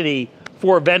capacity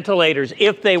for ventilators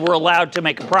if they were allowed to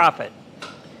make a profit.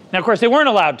 Now, of course, they weren't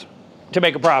allowed to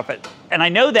make a profit. And I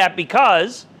know that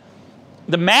because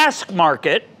the mask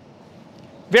market,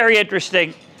 very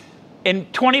interesting, in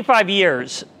 25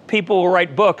 years, people will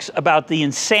write books about the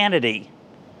insanity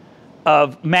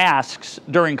of masks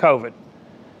during COVID.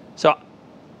 So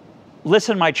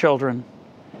listen, my children,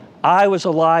 I was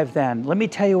alive then. Let me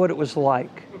tell you what it was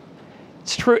like.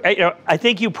 It's true. I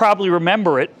think you probably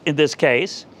remember it in this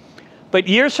case, but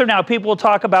years from now, people will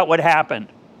talk about what happened.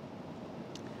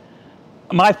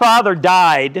 My father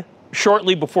died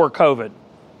shortly before COVID.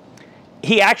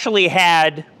 He actually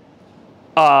had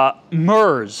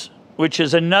MERS, which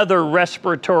is another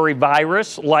respiratory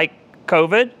virus like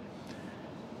COVID,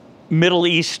 Middle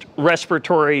East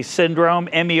Respiratory Syndrome,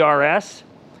 MERS.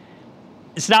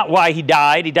 It's not why he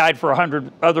died. He died for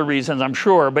 100 other reasons, I'm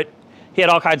sure, but he had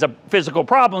all kinds of physical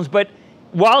problems. But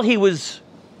while he was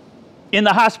in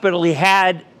the hospital, he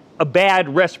had a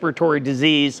bad respiratory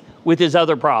disease with his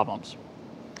other problems.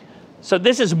 So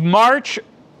this is March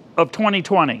of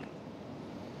 2020.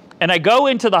 And I go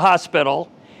into the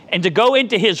hospital, and to go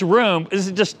into his room, this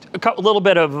is just a little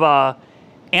bit of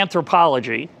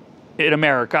anthropology in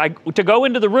America. To go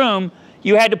into the room,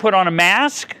 you had to put on a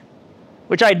mask,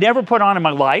 which I'd never put on in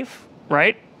my life,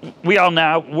 right? We all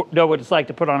now know what it's like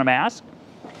to put on a mask.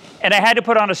 And I had to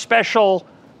put on a special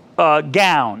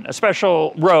gown, a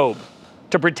special robe,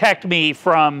 to protect me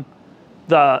from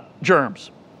the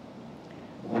germs.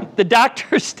 The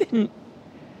doctors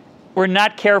were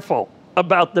not careful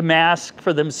about the mask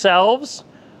for themselves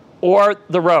or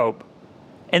the robe.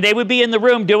 And they would be in the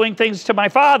room doing things to my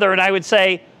father, and I would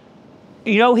say,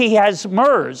 you know, he has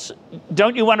MERS.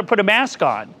 Don't you want to put a mask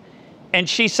on? And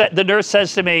she said, the nurse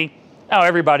says to me, oh,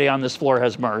 everybody on this floor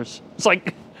has MERS. It's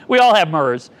like, we all have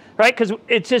MERS, right? Because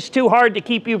it's just too hard to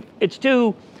keep you, it's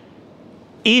too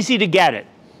easy to get it.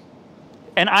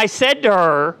 And I said to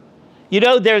her, you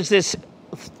know, there's this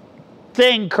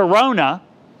thing, Corona,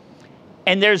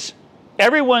 and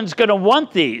everyone's going to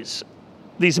want these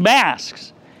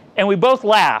masks. And we both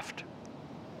laughed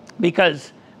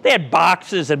because they had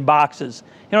boxes and boxes.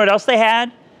 You know what else they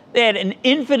had? They had an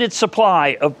infinite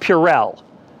supply of Purell.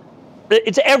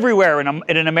 It's everywhere in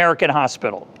an American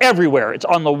hospital. Everywhere. It's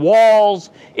on the walls.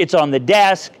 It's on the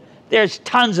desk. There's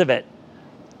tons of it.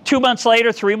 2 months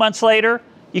later, 3 months later,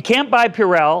 you can't buy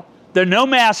Purell. There are no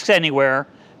masks anywhere.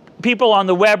 People on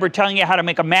the web are telling you how to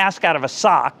make a mask out of a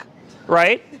sock,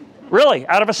 right? Really,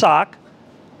 out of a sock.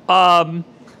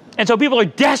 And so people are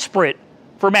desperate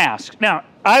for masks. Now,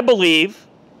 I believe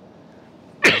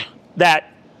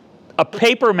that a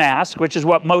paper mask, which is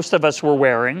what most of us were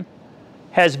wearing,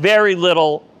 has very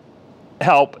little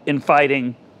help in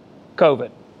fighting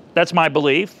COVID. That's my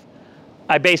belief.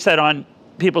 I base that on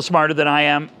people smarter than I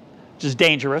am, which is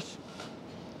dangerous.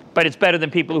 But it's better than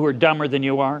people who are dumber than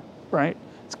you are, right?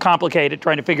 It's complicated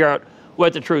trying to figure out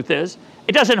what the truth is.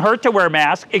 It doesn't hurt to wear a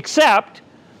mask, except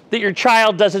that your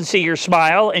child doesn't see your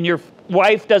smile, and your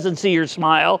wife doesn't see your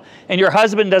smile, and your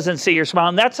husband doesn't see your smile.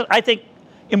 And that's, I think,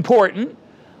 important.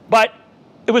 But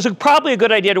it was probably a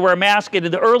good idea to wear a mask. And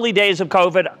in the early days of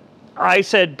COVID, I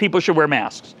said people should wear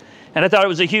masks. And I thought it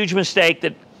was a huge mistake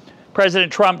that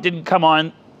President Trump didn't come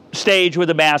on stage with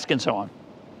a mask and so on.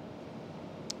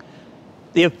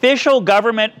 The official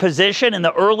government position in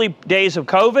the early days of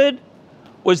COVID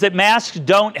was that masks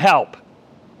don't help.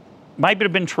 Might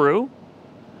have been true.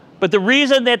 But the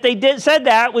reason that they said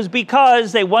that was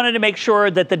because they wanted to make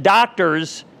sure that the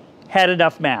doctors had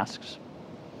enough masks.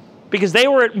 Because they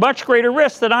were at much greater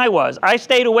risk than I was. I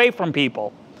stayed away from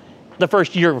people the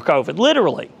first year of COVID,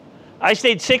 literally. I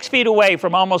stayed 6 feet away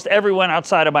from almost everyone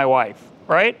outside of my wife,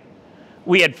 right?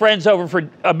 We had friends over for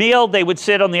a meal. They would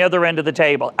sit on the other end of the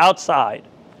table, outside.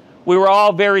 We were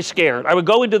all very scared. I would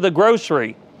go into the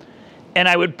grocery, and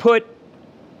I would put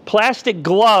plastic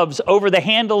gloves over the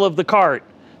handle of the cart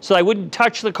so I wouldn't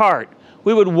touch the cart.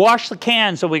 We would wash the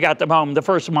cans when we got them home the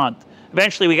first month.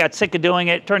 Eventually, we got sick of doing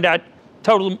it. It turned out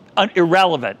totally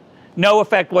irrelevant. No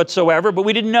effect whatsoever, but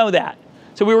we didn't know that.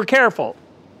 So we were careful.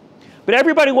 But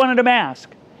everybody wanted a mask.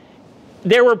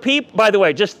 There were people, by the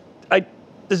way, this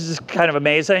is kind of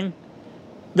amazing.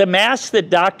 The masks that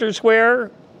doctors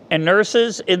wear and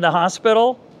nurses in the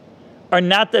hospital are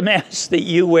not the masks that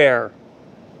you wear.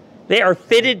 They are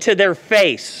fitted to their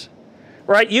face,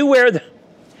 right? You wear them.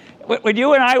 When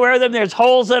you and I wear them, there's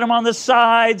holes in them on the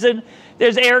sides, and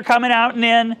there's air coming out and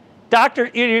in.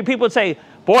 People would say,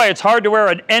 boy, it's hard to wear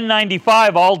an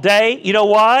N95 all day. You know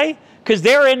why? Because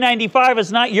their N95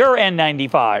 is not your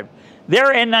N95.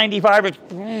 Their N95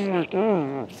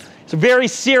 is it's a very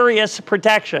serious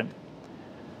protection.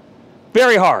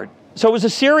 Very hard. So it was a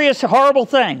serious, horrible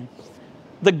thing.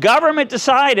 The government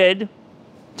decided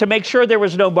to make sure there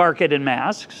was no market in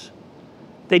masks.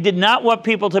 They did not want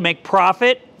people to make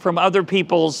profit from other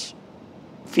people's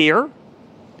fear.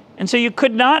 And so you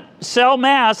could not sell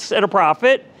masks at a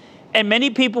profit, and many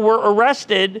people were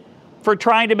arrested for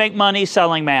trying to make money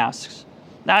selling masks.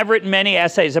 Now, I've written many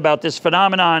essays about this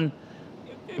phenomenon.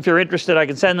 If you're interested, I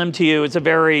can send them to you. It's a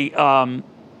very, to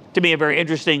me, a very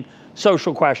interesting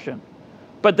social question.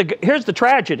 But here's the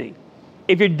tragedy.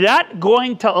 If you're not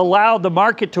going to allow the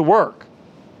market to work,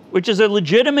 which is a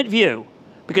legitimate view,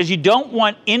 because you don't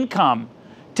want income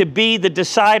to be the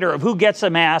decider of who gets a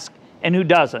mask and who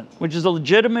doesn't, which is a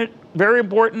legitimate, very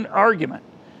important argument,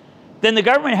 then the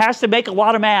government has to make a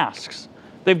lot of masks.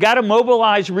 They've got to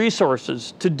mobilize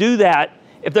resources to do that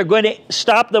if they're going to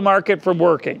stop the market from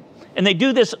working. And they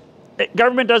do this,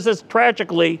 government does this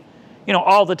tragically, you know,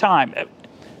 all the time.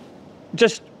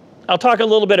 I'll talk a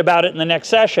little bit about it in the next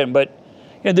session, but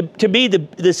you know, to me,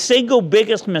 the single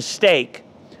biggest mistake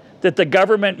that the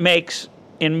government makes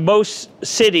in most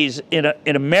cities in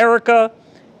America,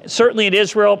 certainly in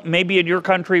Israel, maybe in your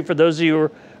country, for those of you who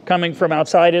are coming from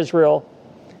outside Israel,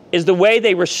 is the way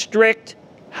they restrict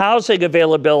housing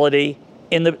availability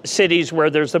in the cities where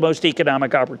there's the most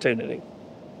economic opportunity.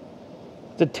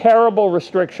 It's a terrible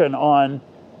restriction on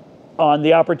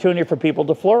the opportunity for people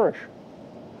to flourish.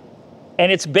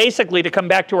 And it's basically, to come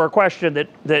back to our question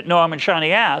that Noam and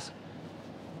Shani asked,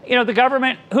 you know, the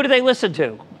government, who do they listen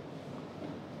to?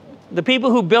 The people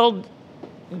who build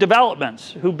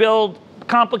developments, who build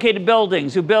complicated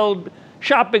buildings, who build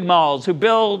shopping malls, who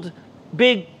build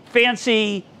big,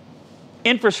 fancy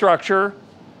infrastructure.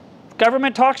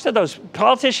 Government talks to those,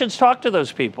 politicians talk to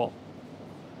those people.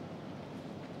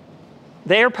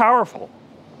 They are powerful.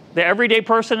 The everyday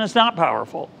person is not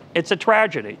powerful. It's a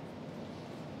tragedy.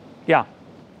 Yeah.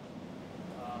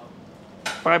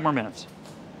 5 more minutes.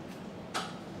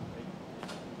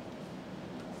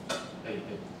 Hey.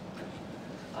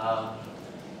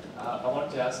 I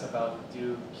wanted to ask about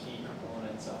 2 key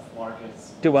components of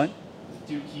markets. Do what?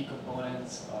 2 key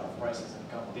components are prices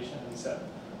and competition, as you said.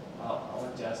 I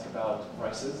wanted to ask about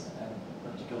prices, and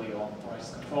particularly on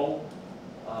price control.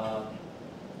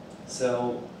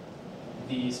 So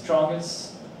the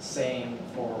strongest saying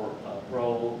for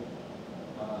pro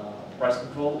price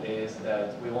control is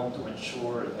that we want to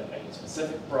ensure that a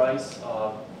specific price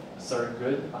of a certain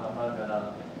good, I'm not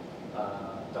gonna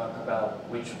talk about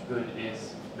which good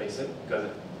is basic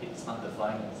because it's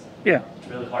undefined. It's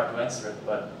really hard to answer it,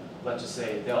 but let's just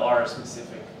say there are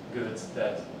specific goods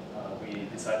that we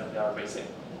decided they are basic.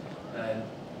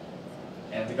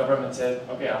 And the government said,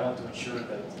 okay, I want to ensure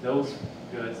that those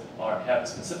goods have a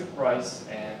specific price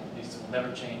and this will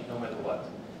never change no matter what.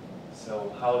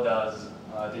 So how does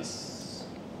this,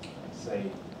 say,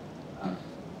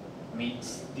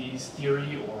 meets this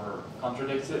theory or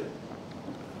contradicts it?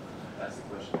 That's the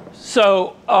question.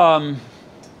 So, I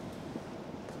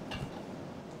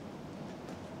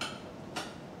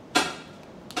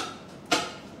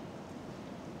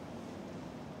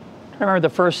remember the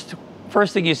first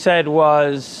thing you said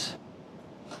was,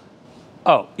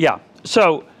 oh, yeah.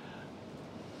 So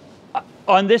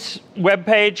on this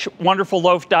webpage,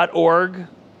 wonderfulloaf.org,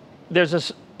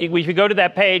 there's if you go to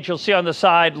that page, you'll see on the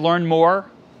side, learn more.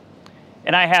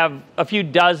 And I have a few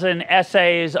dozen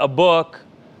essays, a book,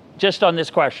 just on this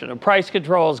question of price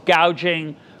controls,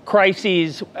 gouging,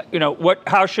 crises, you know,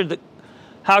 how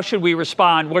should we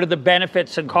respond? What are the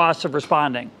benefits and costs of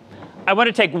responding? I want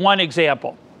to take one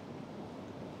example.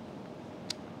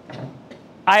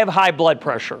 I have high blood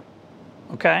pressure,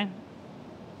 okay?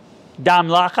 Dam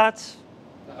lachatz?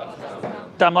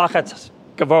 Dam lachatz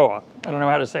gavoa. I don't know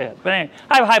how to say it. But anyway,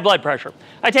 I have high blood pressure.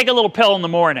 I take a little pill in the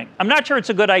morning. I'm not sure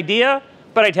it's a good idea,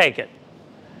 but I take it,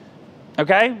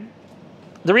 okay?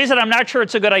 The reason I'm not sure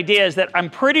it's a good idea is that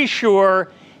I'm pretty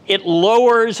sure it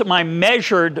lowers my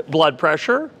measured blood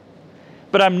pressure,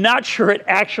 but I'm not sure it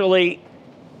actually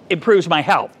improves my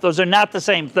health. Those are not the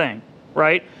same thing,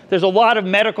 right? There's a lot of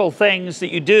medical things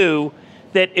that you do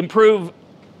that improve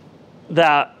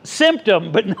the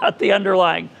symptom, but not the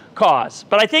underlying cause.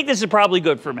 But I think this is probably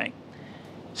good for me.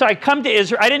 So I come to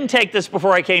Israel. I didn't take this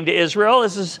before I came to Israel.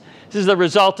 This is the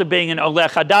result of being an Oleh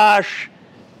Hadash.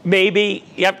 Maybe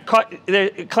you have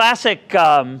the classic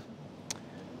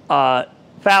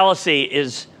fallacy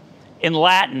is in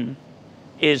Latin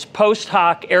is post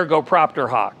hoc ergo propter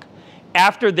hoc.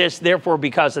 After this, therefore,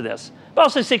 because of this. I'm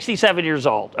also 67 years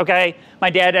old, okay? My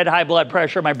dad had high blood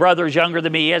pressure. My brother is younger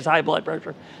than me. He has high blood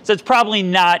pressure. So it's probably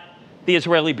not the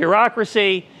Israeli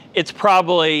bureaucracy. It's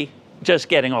probably just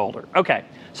getting older. Okay,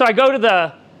 so I go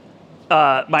to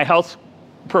my health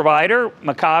provider,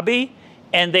 Maccabi,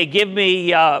 and they give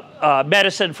me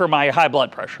medicine for my high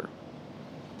blood pressure.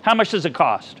 How much does it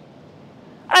cost?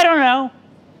 I don't know.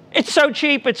 It's so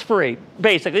cheap, it's free,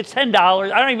 basically. It's $10.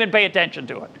 I don't even pay attention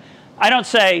to it. I don't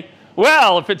say,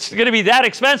 well, if it's going to be that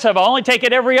expensive, I'll only take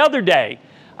it every other day.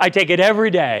 I take it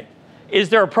every day. Is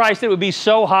there a price that would be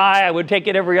so high I would take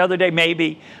it every other day?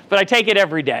 Maybe. But I take it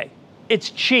every day. It's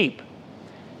cheap.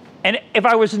 And if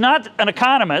I was not an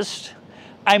economist,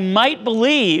 I might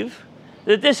believe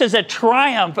that this is a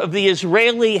triumph of the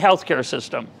Israeli healthcare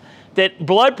system, that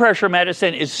blood pressure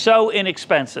medicine is so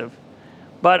inexpensive.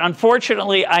 But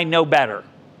unfortunately, I know better.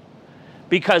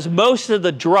 Because most of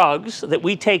the drugs that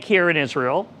we take here in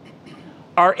Israel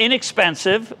are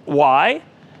inexpensive. Why?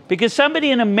 Because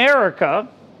somebody in America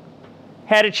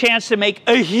had a chance to make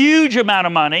a huge amount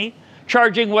of money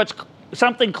charging what's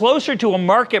something closer to a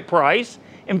market price.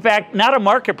 In fact, not a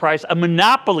market price, a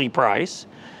monopoly price.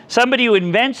 Somebody who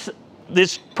invents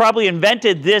this, probably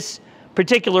invented this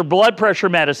particular blood pressure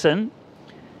medicine,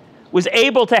 was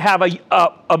able to have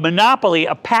a monopoly,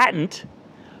 a patent,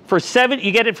 for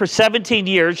you get it for 17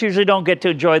 years. Usually don't get to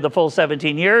enjoy the full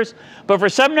 17 years. But for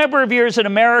some number of years in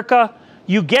America,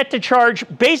 you get to charge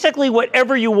basically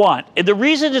whatever you want. And the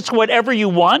reason it's whatever you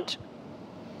want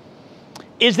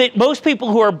is that most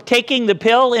people who are taking the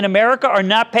pill in America are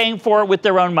not paying for it with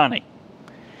their own money.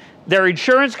 Their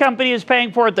insurance company is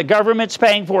paying for it. The government's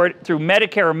paying for it through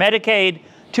Medicare or Medicaid,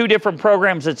 2 different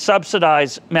programs that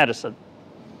subsidize medicine.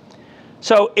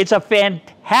 So it's a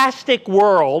fantastic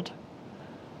world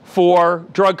for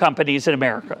drug companies in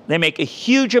America. They make a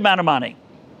huge amount of money.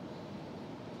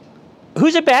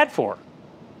 Who's it bad for?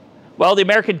 Well, the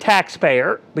American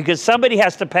taxpayer, because somebody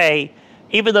has to pay,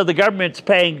 even though the government's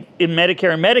paying in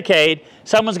Medicare and Medicaid,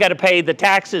 someone's got to pay the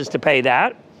taxes to pay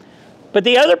that. But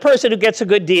the other person who gets a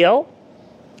good deal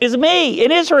is me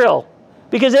in Israel,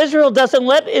 because Israel doesn't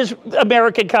let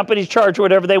American companies charge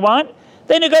whatever they want.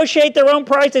 They negotiate their own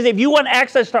price. They say, if you want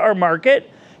access to our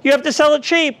market, you have to sell it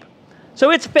cheap.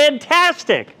 So it's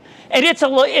fantastic. And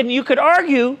and you could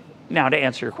argue, now to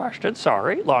answer your question,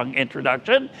 sorry, long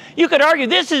introduction, you could argue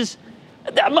this is,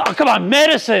 oh, come on,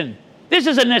 medicine. This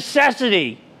is a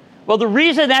necessity. Well, the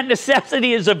reason that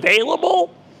necessity is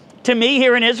available to me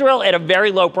here in Israel at a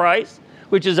very low price,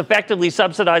 which is effectively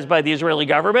subsidized by the Israeli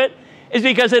government, is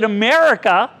because in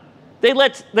America, they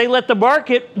let the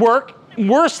market work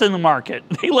worse than the market.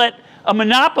 They let a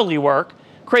monopoly work,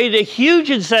 created a huge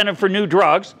incentive for new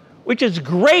drugs, which is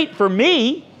great for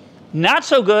me, not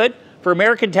so good for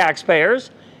American taxpayers,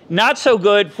 not so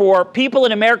good for people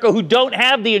in America who don't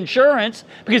have the insurance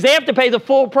because they have to pay the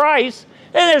full price,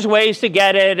 and there's ways to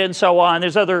get it and so on.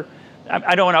 There's other,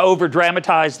 I don't want to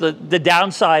over-dramatize the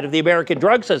downside of the American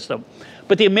drug system,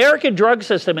 but the American drug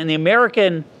system and the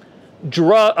American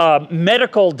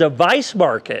medical device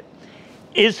market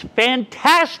is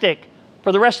fantastic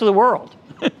for the rest of the world.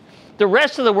 The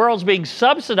rest of the world's being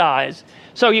subsidized.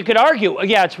 So you could argue,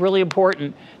 yeah, it's really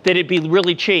important that it be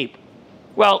really cheap.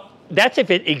 Well, that's if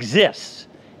it exists.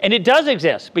 And it does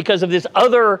exist because of this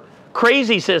other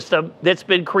crazy system that's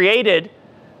been created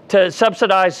to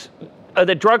subsidize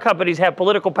that drug companies have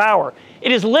political power.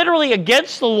 It is literally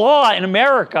against the law in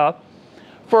America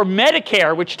for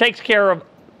Medicare, which takes care of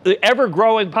the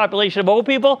ever-growing population of old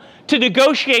people, to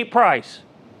negotiate price.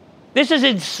 This is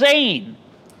insane.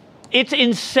 It's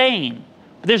insane.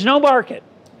 There's no market.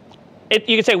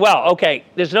 You can say, well, okay,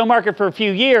 there's no market for a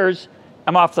few years.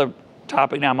 I'm off the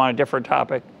topic now. I'm on a different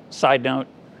topic. Side note.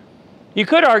 You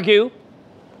could argue,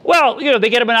 well, you know, they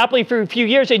get a monopoly for a few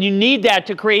years, and you need that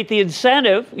to create the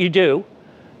incentive, you do,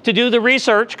 to do the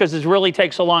research, because it really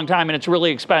takes a long time and it's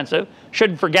really expensive.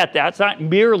 Shouldn't forget that. It's not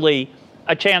merely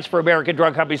a chance for American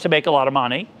drug companies to make a lot of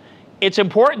money. It's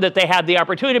important that they have the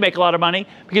opportunity to make a lot of money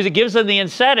because it gives them the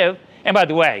incentive. And by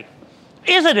the way,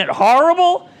 isn't it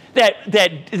horrible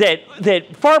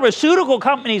that pharmaceutical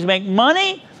companies make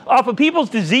money off of people's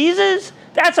diseases?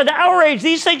 That's an outrage.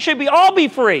 These things should all be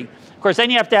free. Of course, then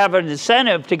you have to have an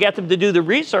incentive to get them to do the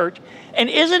research.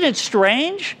 And isn't it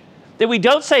strange that we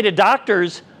don't say to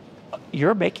doctors,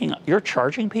 you're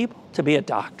charging people to be a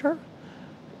doctor?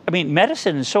 I mean,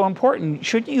 medicine is so important.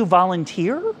 Shouldn't you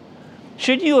volunteer?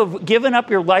 Shouldn't you have given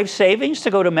up your life savings to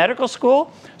go to medical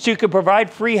school so you could provide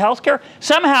free health care?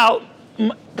 Somehow,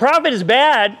 profit is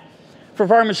bad for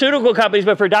pharmaceutical companies,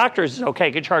 but for doctors, it's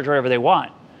okay, can charge whatever they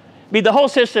want. I mean, the whole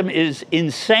system is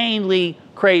insanely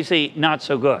crazy, not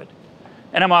so good.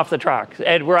 And I'm off the track,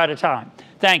 and we're out of time.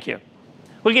 Thank you.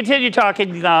 We'll continue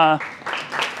talking